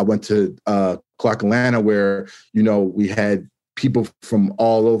went to Clark Atlanta where, you know, we had people from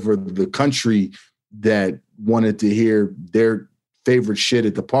all over the country that wanted to hear their favorite shit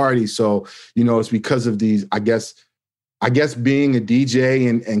at the party. So, you know, it's because of these, I guess being a DJ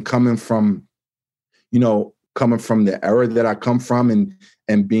and coming from the era that I come from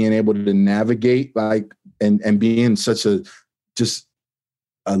and being able to navigate like, and being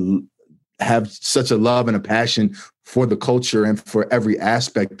have such a love and a passion for the culture and for every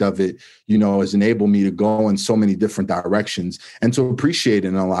aspect of it, you know, has enabled me to go in so many different directions and to appreciate it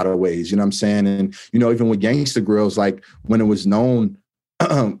in a lot of ways, you know what I'm saying? And, you know, even with Gangsta Grills, like when it was known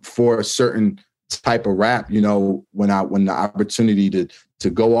for a certain type of rap, you know, when the opportunity to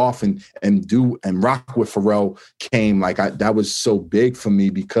go off and do and rock with Pharrell came, like that was so big for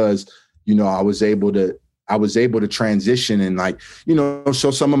me because, you know, I was able to transition and like, you know, show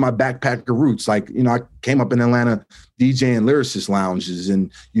some of my backpacker roots. Like, you know, I came up in Atlanta DJing lyricist lounges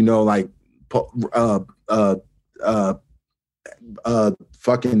and, you know, like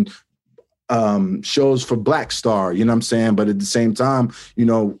fucking shows for Black Star, you know what I'm saying? But at the same time, you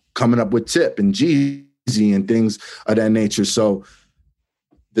know, coming up with Tip and Jeezy and things of that nature. So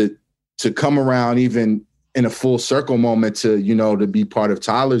to come around even in a full circle moment to, you know, to be part of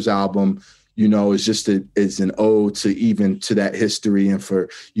Tyler's album, you know, it's an ode to that history and for,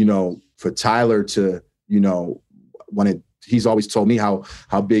 you know, for Tyler to, you know, he's always told me how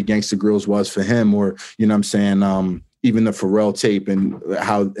big Gangsta Grills was for him, or, you know what I'm saying, even the Pharrell tape and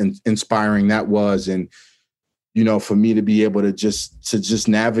how inspiring that was. And, you know, for me to be able to just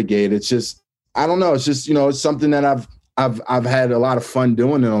navigate, it's just, I don't know. It's just, you know, it's something that I've had a lot of fun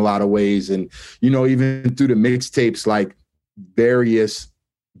doing in a lot of ways. And, you know, even through the mixtapes, like various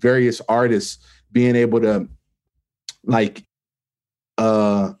various artists being able to like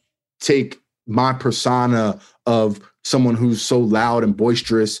take my persona of someone who's so loud and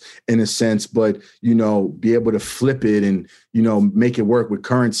boisterous in a sense, but, you know, be able to flip it and, you know, make it work with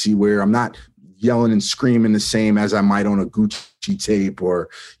Curren$y where I'm not yelling and screaming the same as I might on a Gucci tape or,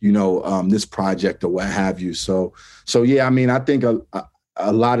 you know, this project or what have you. So yeah, I mean, I think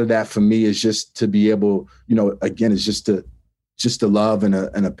a lot of that for me is just to be able, you know, again, it's just to love and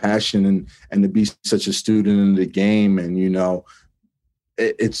a passion and to be such a student in the game. And, you know,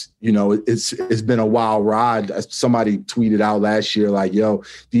 it's been a wild ride. Somebody tweeted out last year, like, yo,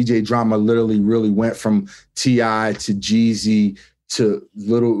 DJ Drama literally really went from T.I. to Jeezy to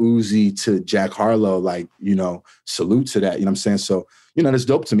Lil Uzi to Jack Harlow. Like, you know, salute to that. You know what I'm saying? So, you know, that's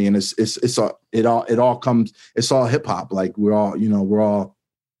dope to me. And it's all hip hop. Like we're all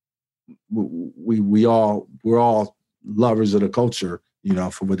lovers of the culture, you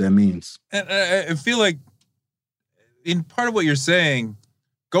know, for what that means. And I feel like in part of what you're saying,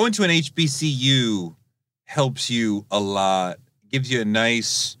 going to an HBCU helps you a lot, gives you a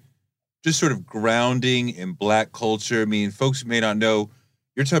nice, just sort of grounding in Black culture. I mean, folks who may not know,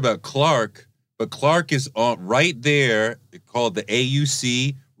 you're talking about Clark, but Clark is right there, called the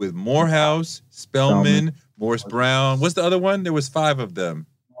AUC, with Morehouse, Spelman, Morris Brown. What's the other one? There was 5 of them.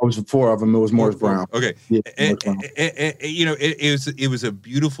 It was 4 of them. It was Morris Brown. Okay. Yeah, you know, it was a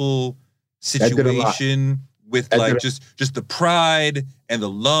beautiful situation with like just the pride and the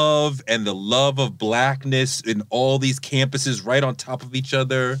love of Blackness in all these campuses right on top of each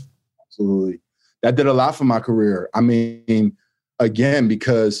other. Absolutely. That did a lot for my career. I mean, again,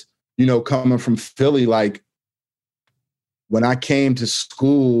 because, you know, coming from Philly, like when I came to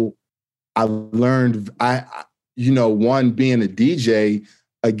school, I learned, one, being a DJ,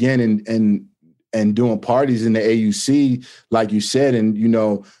 again, and doing parties in the AUC, like you said, and, you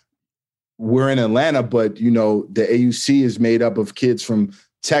know, we're in Atlanta, but, you know, the AUC is made up of kids from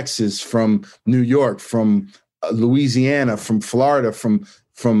Texas, from New York, from Louisiana, from Florida, from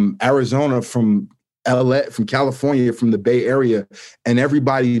Arizona, from LA, from California, from the Bay Area, and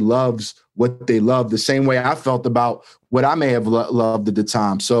everybody loves what they love the same way I felt about what I may have loved at the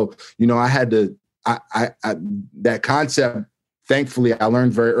time. So, you know, I had to, that concept, thankfully, I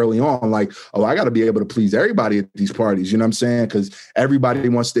learned very early on, like, oh, I got to be able to please everybody at these parties. You know what I'm saying? Because everybody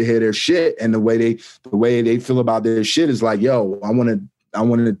wants to hear their shit, and the way they feel about their shit is like, yo, I want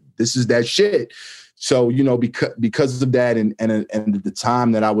to. This is that shit. So, you know, because of that, and the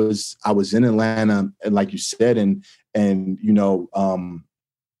time that I was in Atlanta, and like you said, and you know,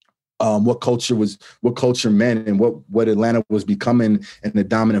 what culture meant, and what Atlanta was becoming, and the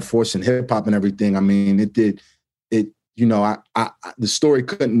dominant force in hip hop and everything. I mean, it. You know, I the story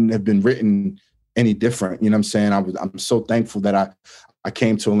couldn't have been written any different. You know what I'm saying? I'm so thankful that I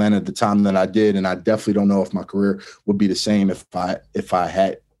came to Atlanta at the time that I did, and I definitely don't know if my career would be the same if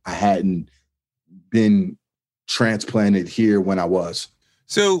I hadn't been transplanted here when I was.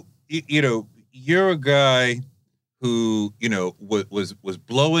 So, you know, you're a guy who, you know, was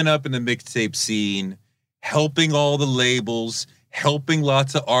blowing up in the mixtape scene, helping all the labels, helping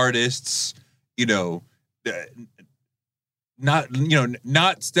lots of artists, you know,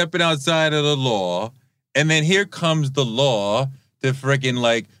 not stepping outside of the law. And then here comes the law to freaking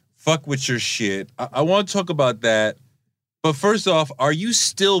like fuck with your shit. I want to talk about that. But first off, are you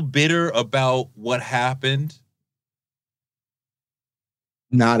still bitter about what happened?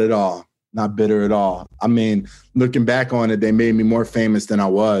 Not at all. Not bitter at all. I mean, looking back on it, they made me more famous than I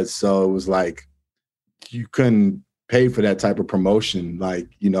was. So it was like, you couldn't pay for that type of promotion. Like,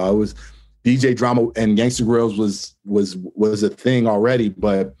 you know, it was DJ Drama and Gangsta Grills was a thing already.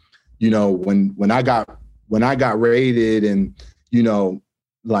 But, you know, when I got raided, and, you know,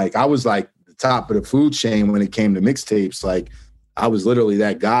 like I was like the top of the food chain when it came to mixtapes. Like I was literally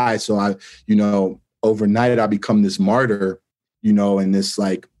that guy. So I, you know, overnight I become this martyr, you know, and this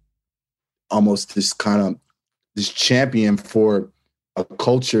like almost this kind of this champion for a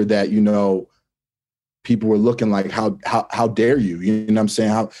culture that, you know, people were looking like, how dare you? You know what I'm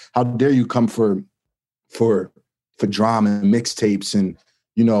saying? How dare you come for drama and mixtapes and,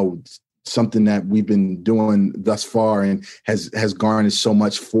 you know, something that we've been doing thus far and has garnered so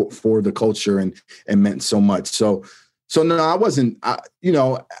much for the culture and meant so much. So no, I wasn't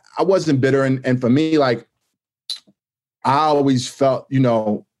bitter. And for me, like, I always felt, you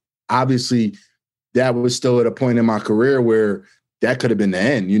know, obviously that was still at a point in my career where that could have been the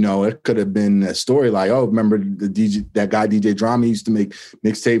end. You know, it could have been a story like, oh, remember that guy DJ Drama used to make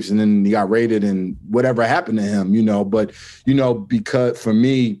mixtapes and then he got raided and whatever happened to him, you know. But, you know, because for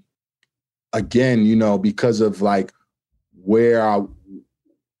me, again, you know, because of like where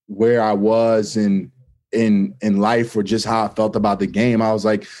where I was in life or just how I felt about the game, I was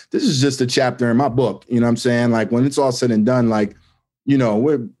like, this is just a chapter in my book. You know what I'm saying? Like when it's all said and done, like, you know,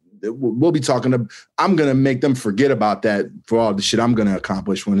 we'll be talking to, I'm going to make them forget about that for all the shit I'm going to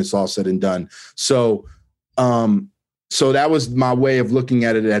accomplish when it's all said and done. So that was my way of looking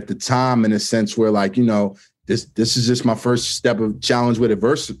at it at the time, in a sense where, like, you know, this is just my first step of challenge with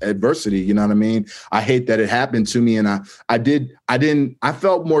adversity. You know what I mean? I hate that it happened to me. And I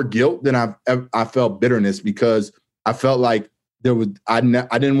felt more guilt than I felt bitterness, because I felt like I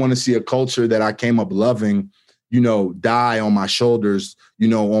didn't want to see a culture that I came up loving, you know, die on my shoulders, you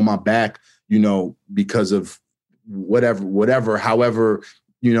know, on my back, you know, because of whatever, however,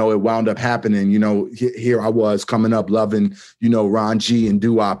 you know, it wound up happening. You know, here I was coming up loving, you know, Ron G and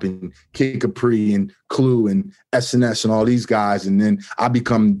Doo-Wop and Kid Capri and Clue and SNS and all these guys. And then I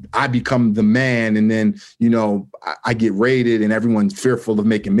become the man. And then, you know, I get raided and everyone's fearful of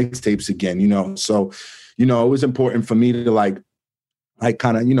making mixtapes again, you know? So, you know, it was important for me to like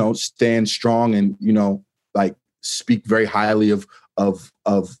kind of, you know, stand strong and, you know, like speak very highly of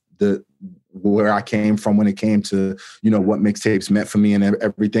the, where I came from when it came to, you know, what mixtapes meant for me and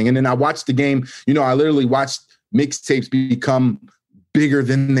everything. And then I watched the game, you know, I literally watched mixtapes become bigger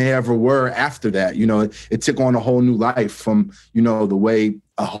than they ever were after that. You know, it took on a whole new life from, you know, the way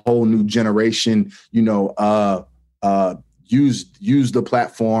a whole new generation, you know, used the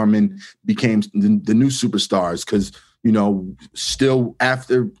platform and became the new superstars. Cause, you know, still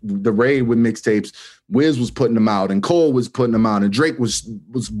after the raid with mixtapes, Wiz was putting them out and Cole was putting them out and Drake was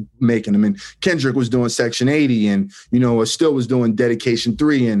making them and Kendrick was doing Section 80 and, you know, still was doing Dedication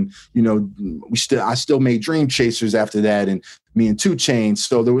 3 and, you know, I still made Dream Chasers after that and me and 2 Chainz.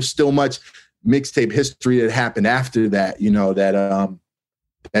 So there was still much mixtape history that happened after that, you know, that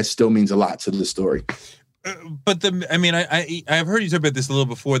still means a lot to the story. But I've heard you talk about this a little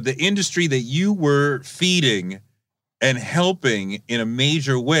before. The industry that you were feeding and helping in a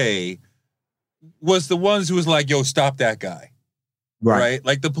major way was the ones who was like, yo, stop that guy. Right?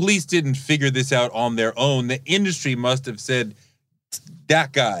 Like the police didn't figure this out on their own. The industry must have said,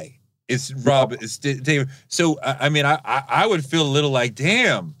 that guy is Rob. Is David. So, I mean, I would feel a little like,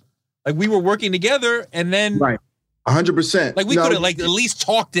 damn, like we were working together and then. Right. 100%. Like we could have like at least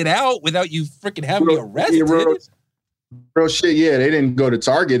talked it out without you freaking having me arrested. Real shit, yeah. They didn't go to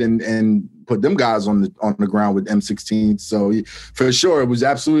Target and put them guys on the ground with M16. So for sure, it was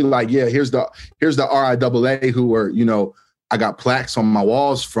absolutely like, yeah, here's the RIAA who were, you know, I got plaques on my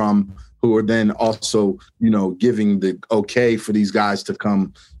walls from, who are then also, you know, giving the okay for these guys to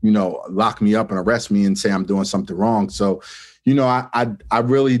come, you know, lock me up and arrest me and say I'm doing something wrong. So, you know, I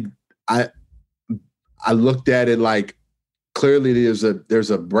really looked at it like, clearly there's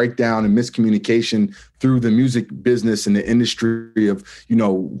a breakdown and miscommunication through the music business and the industry of, you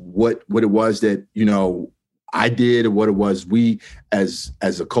know, what it was that, you know, I did or what it was we as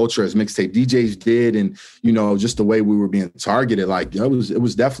a culture, as mixtape DJs did. And, you know, just the way we were being targeted, like it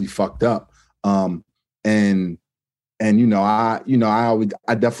was definitely fucked up. And I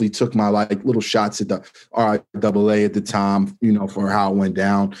definitely took my like little shots at the RIAA at the time, you know, for how it went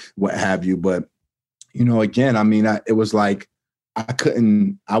down, what have you. But, you know, again, I mean, it was like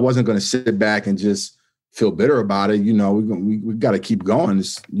I wasn't going to sit back and just feel bitter about it. You know, we got to keep going.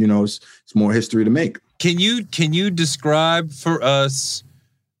 It's, you know, it's more history to make. Can you describe for us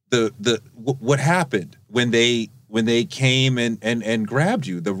what happened when they came and grabbed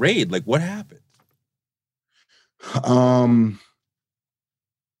you, the raid? Like what happened?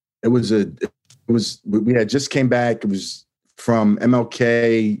 We had just came back. It was from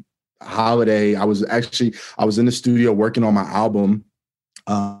MLK holiday. I was in the studio working on my album,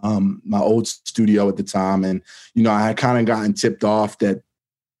 my old studio at the time. And, you know, I had kind of gotten tipped off that,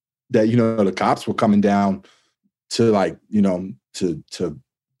 you know, the cops were coming down to like, you know, to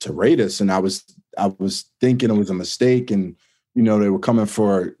raid us. And I was thinking it was a mistake and, you know, they were coming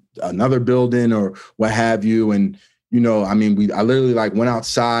for another building or what have you. And, you know, I mean, I literally like went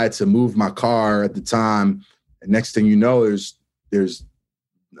outside to move my car at the time. And next thing you know, there's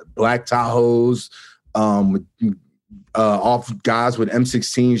black Tahoes, off guys with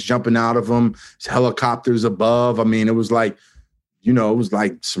M16s jumping out of them, helicopters above. I mean, it was like, you know, it was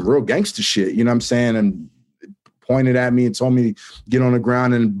like some real gangster shit, you know what I'm saying? And pointed at me and told me to get on the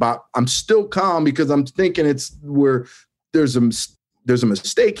ground. And I'm still calm because I'm thinking there's a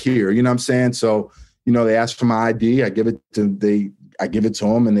mistake here, you know what I'm saying? So, you know, they asked for my ID. I give it to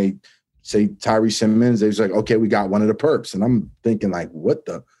them and they say Tyree Simmons. They was like, okay, we got one of the perps. And I'm thinking like, what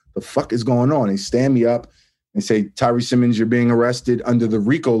the fuck is going on? They stand me up and say, Tyree Simmons, you're being arrested under the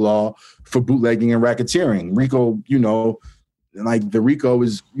RICO law for bootlegging and racketeering. RICO, you know, like the RICO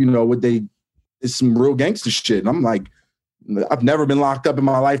is, it's some real gangster shit. And I'm like, I've never been locked up in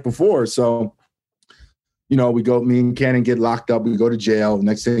my life before. So, me and Cannon get locked up. We go to jail.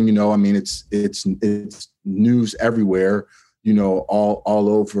 Next thing you know, I mean, it's news everywhere, all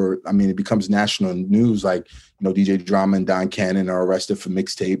over. I mean, it becomes national news. Like, DJ Drama and Don Cannon are arrested for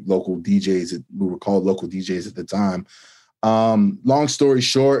mixtape. Local DJs, we were called local DJs at the time. Long story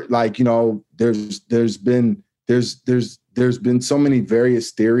short, like, there's been so many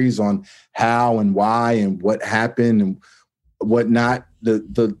various theories on how and why and what happened and whatnot.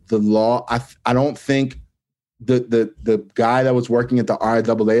 The law, I don't think the guy that was working at the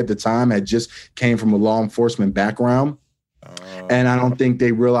RIAA at the time had just came from a law enforcement background. And I don't think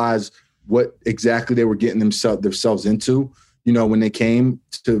they realized what exactly they were getting themselves into, when they came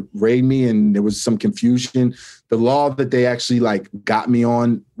to raid me, and there was some confusion. The law that they actually like got me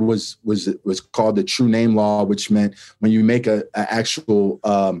on was called the True Name Law, which meant when you make a actual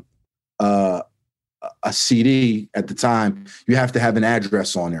a CD at the time, you have to have an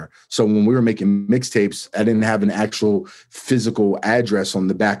address on there. So when we were making mixtapes, I didn't have an actual physical address on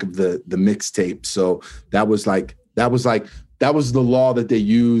the back of the mixtape. So that was the law that they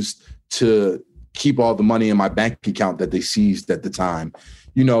used to keep all the money in my bank account that they seized at the time.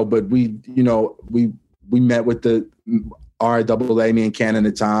 But we met with the RIAA, me and Cannon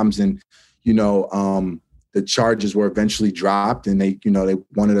at times, and the charges were eventually dropped, and they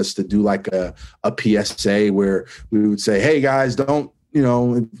wanted us to do like a PSA where we would say, hey guys, don't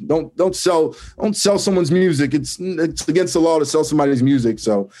sell someone's music. It's against the law to sell somebody's music.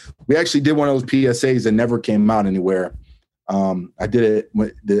 So we actually did one of those PSAs that never came out anywhere. I did it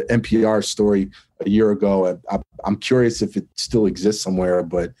with the NPR story a year ago. I'm curious if it still exists somewhere,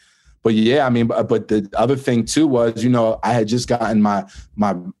 but yeah, I mean, but the other thing too was, I had just gotten my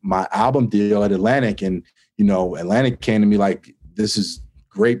album deal at Atlantic, and Atlantic came to me like, this is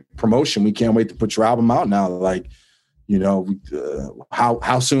great promotion. We can't wait to put your album out now. Like,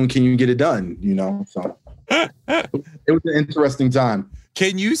 how soon can you get it done? So it was an interesting time.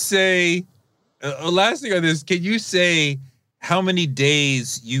 Can you say, last thing on this, can you say how many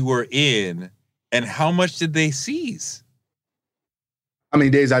days you were in and how much did they seize? How many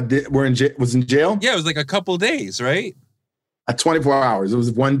days was in jail? Yeah, it was like a couple days, right? 24 hours. It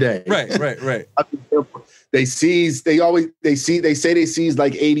was one day. Right. They say they seized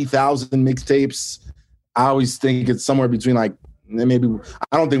like 80,000 mixtapes. I always think it's somewhere between like, maybe,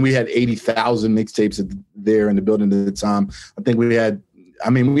 I don't think we had 80,000 mixtapes there in the building at the time. I think we had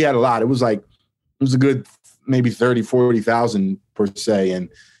a lot. It was a good maybe 30, 40,000 per se. And,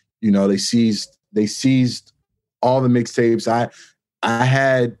 they seized all the mixtapes.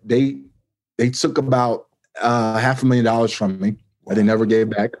 They took about $500,000 from me that they never gave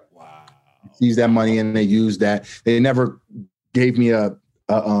back. Wow. Seized that money and they used that. They never gave me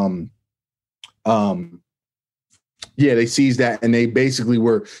they seized that, and they basically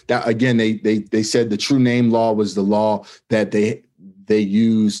were that again. They said the True Name Law was the law that they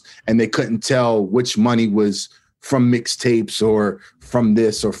used, and they couldn't tell which money was from mixtapes or from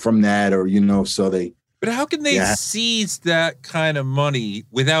this or from that, or so they. But how can they seize that kind of money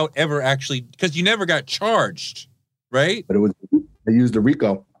without ever actually? Because you never got charged, right? But they used the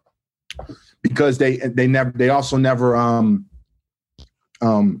RICO because they also never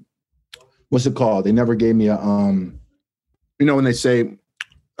what's it called? They never gave me a when they say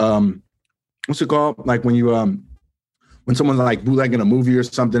what's it called? Like when you when someone's like bootlegging a movie or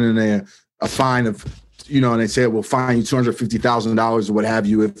something, and they a fine of and they say we'll fine you $250,000 or what have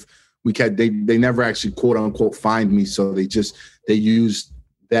you if. They never actually quote unquote fined me, so they used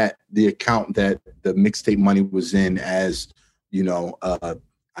the account that the mixtape money was in as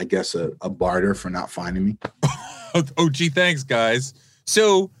I guess a barter for not finding me. Oh, gee, thanks, guys.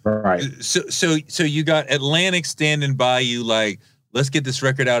 So right. So you got Atlantic standing by you, like, let's get this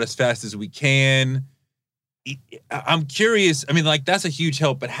record out as fast as we can. I'm curious. I mean, like, that's a huge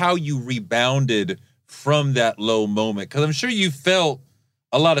help, but how you rebounded from that low moment, because I'm sure you felt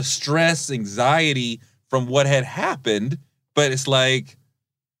a lot of stress, anxiety from what had happened, but it's like,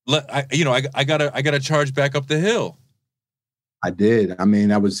 I gotta charge back up the hill. I did. I mean,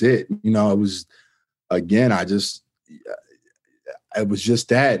 that was it. It was, again, it was just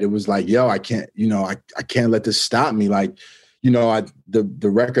that. It was like, yo, I can't let this stop me. Like,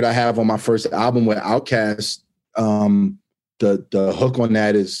 the record I have on my first album with Outkast, the hook on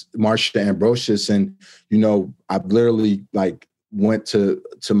that is Marsha Ambrosius, and I've literally like went to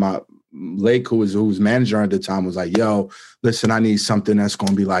my Lake, who was manager at the time, was like, yo, listen, I need something that's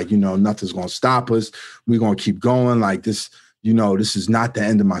going to be like, nothing's going to stop us. We're going to keep going like this. this is not the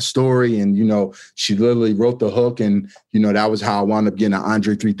end of my story. And, she literally wrote the hook, and, that was how I wound up getting an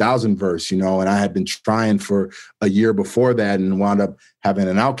Andre 3000 verse, and I had been trying for a year before that and wound up having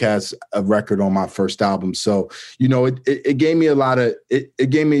an Outkast record on my first album. So, it gave me a lot of, it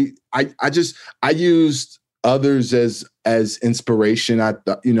gave me, I used others as inspiration. I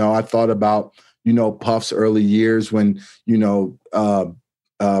thought about, Puff's early years when,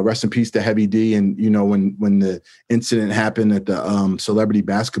 rest in peace to Heavy D. And, when the incident happened at the celebrity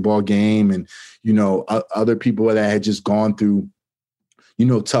basketball game, and, other people that had just gone through,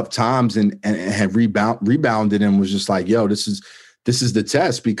 tough times and had rebounded and was just like, yo, this is the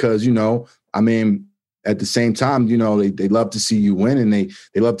test, because, at the same time, they love to see you win, and they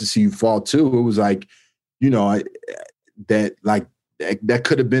love to see you fall too. It was like, that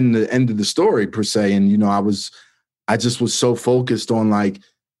could have been the end of the story per se. And, I just was so focused on like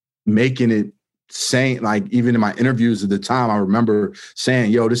making it, saying, like, even in my interviews at the time, I remember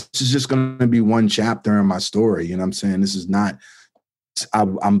saying, yo, this is just going to be one chapter in my story. You know what I'm saying? This is not, I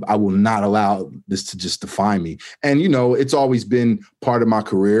will not allow this to just define me. And, it's always been part of my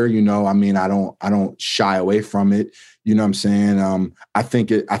career. I don't shy away from it. You know what I'm saying? I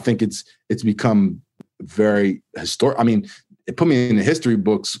think it's become very historic. It put me in the history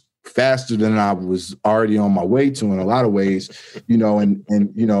books faster than I was already on my way to in a lot of ways,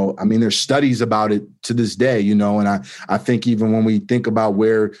 there's studies about it to this day, and I think even when we think about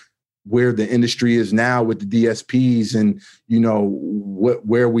where the industry is now with the DSPs and,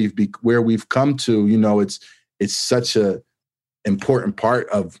 where we've come to, it's such a important part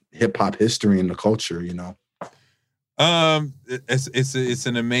of hip hop history and the culture, It's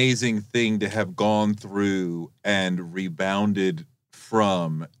an amazing thing to have gone through and rebounded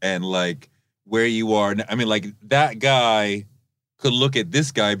from, and like where you are. Like that guy could look at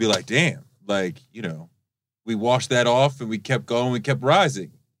this guy and be like, damn, like, we washed that off and we kept going, we kept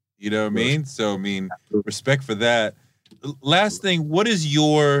rising. You know what I mean? So, respect for that. Last thing, what is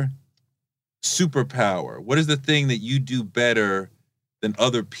your superpower? What is the thing that you do better than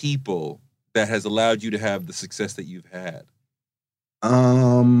other people that has allowed you to have the success that you've had?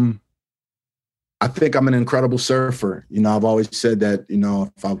 I think I'm an incredible surfer. I've always said that,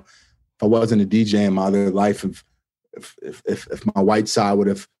 if I wasn't a DJ in my other life, if my white side would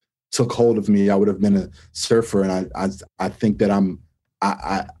have took hold of me, I would have been a surfer. And I think that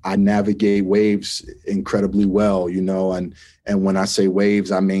I navigate waves incredibly well, and when I say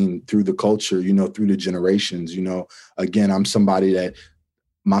waves, I mean through the culture, through the generations. Again, I'm somebody that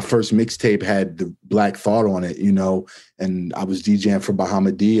my first mixtape had the Black Thought on it, and I was DJing for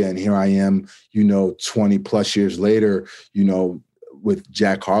Bahamadia, and here I am, 20 plus years later, with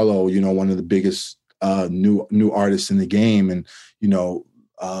Jack Harlow, one of the biggest new artists in the game, and,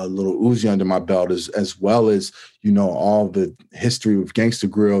 Little Uzi under my belt, as well as, all the history with Gangsta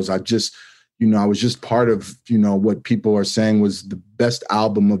Grills. I was just part of, what people are saying was the best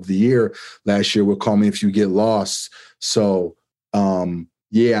album of the year last year with Call Me If You Get Lost. So,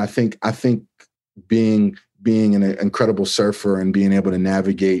 yeah, I think being an incredible surfer and being able to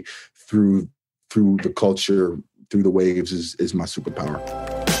navigate through the culture, through the waves is my superpower.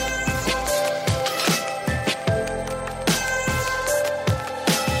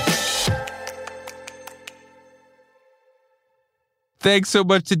 Thanks so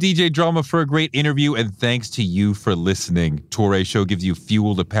much to DJ Drama for a great interview, and thanks to you for listening. Touré Show gives you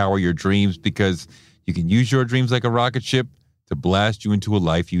fuel to power your dreams, because you can use your dreams like a rocket ship to blast you into a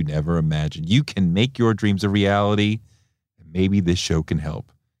life you never imagined. You can make your dreams a reality, and maybe this show can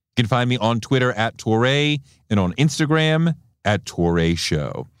help. You can find me on Twitter at Touré and on Instagram at Touré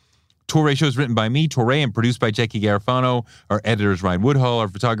Show. Touré Show is written by me, Touré, and produced by Jackie Garofano. Our editors, Ryan Woodhull. Our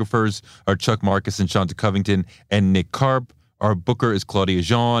photographers are Chuck Marcus and Shanta Covington and Nick Karp. Our booker is Claudia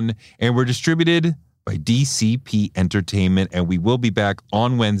Jean, and we're distributed by DCP Entertainment, and we will be back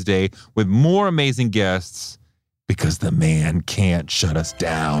on Wednesday with more amazing guests, because the man can't shut us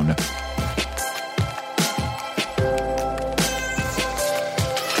down.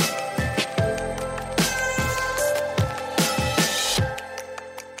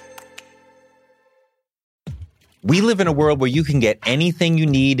 We live in a world where you can get anything you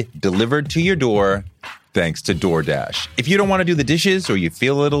need delivered to your door thanks to DoorDash. If you don't want to do the dishes or you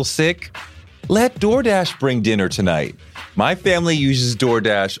feel a little sick, let DoorDash bring dinner tonight. My family uses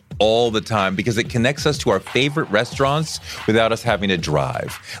DoorDash all the time because it connects us to our favorite restaurants without us having to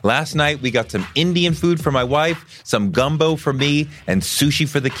drive. Last night, we got some Indian food for my wife, some gumbo for me, and sushi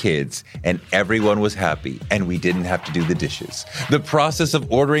for the kids. And everyone was happy, and we didn't have to do the dishes. The process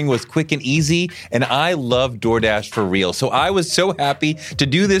of ordering was quick and easy, and I love DoorDash for real. So I was so happy to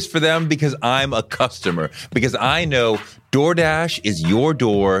do this for them because I'm a customer, because I know DoorDash is your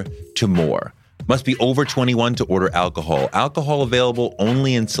door to more. Must be over 21 to order alcohol. Alcohol available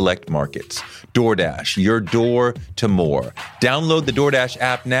only in select markets. DoorDash, your door to more. Download the DoorDash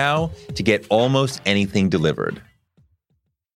app now to get almost anything delivered.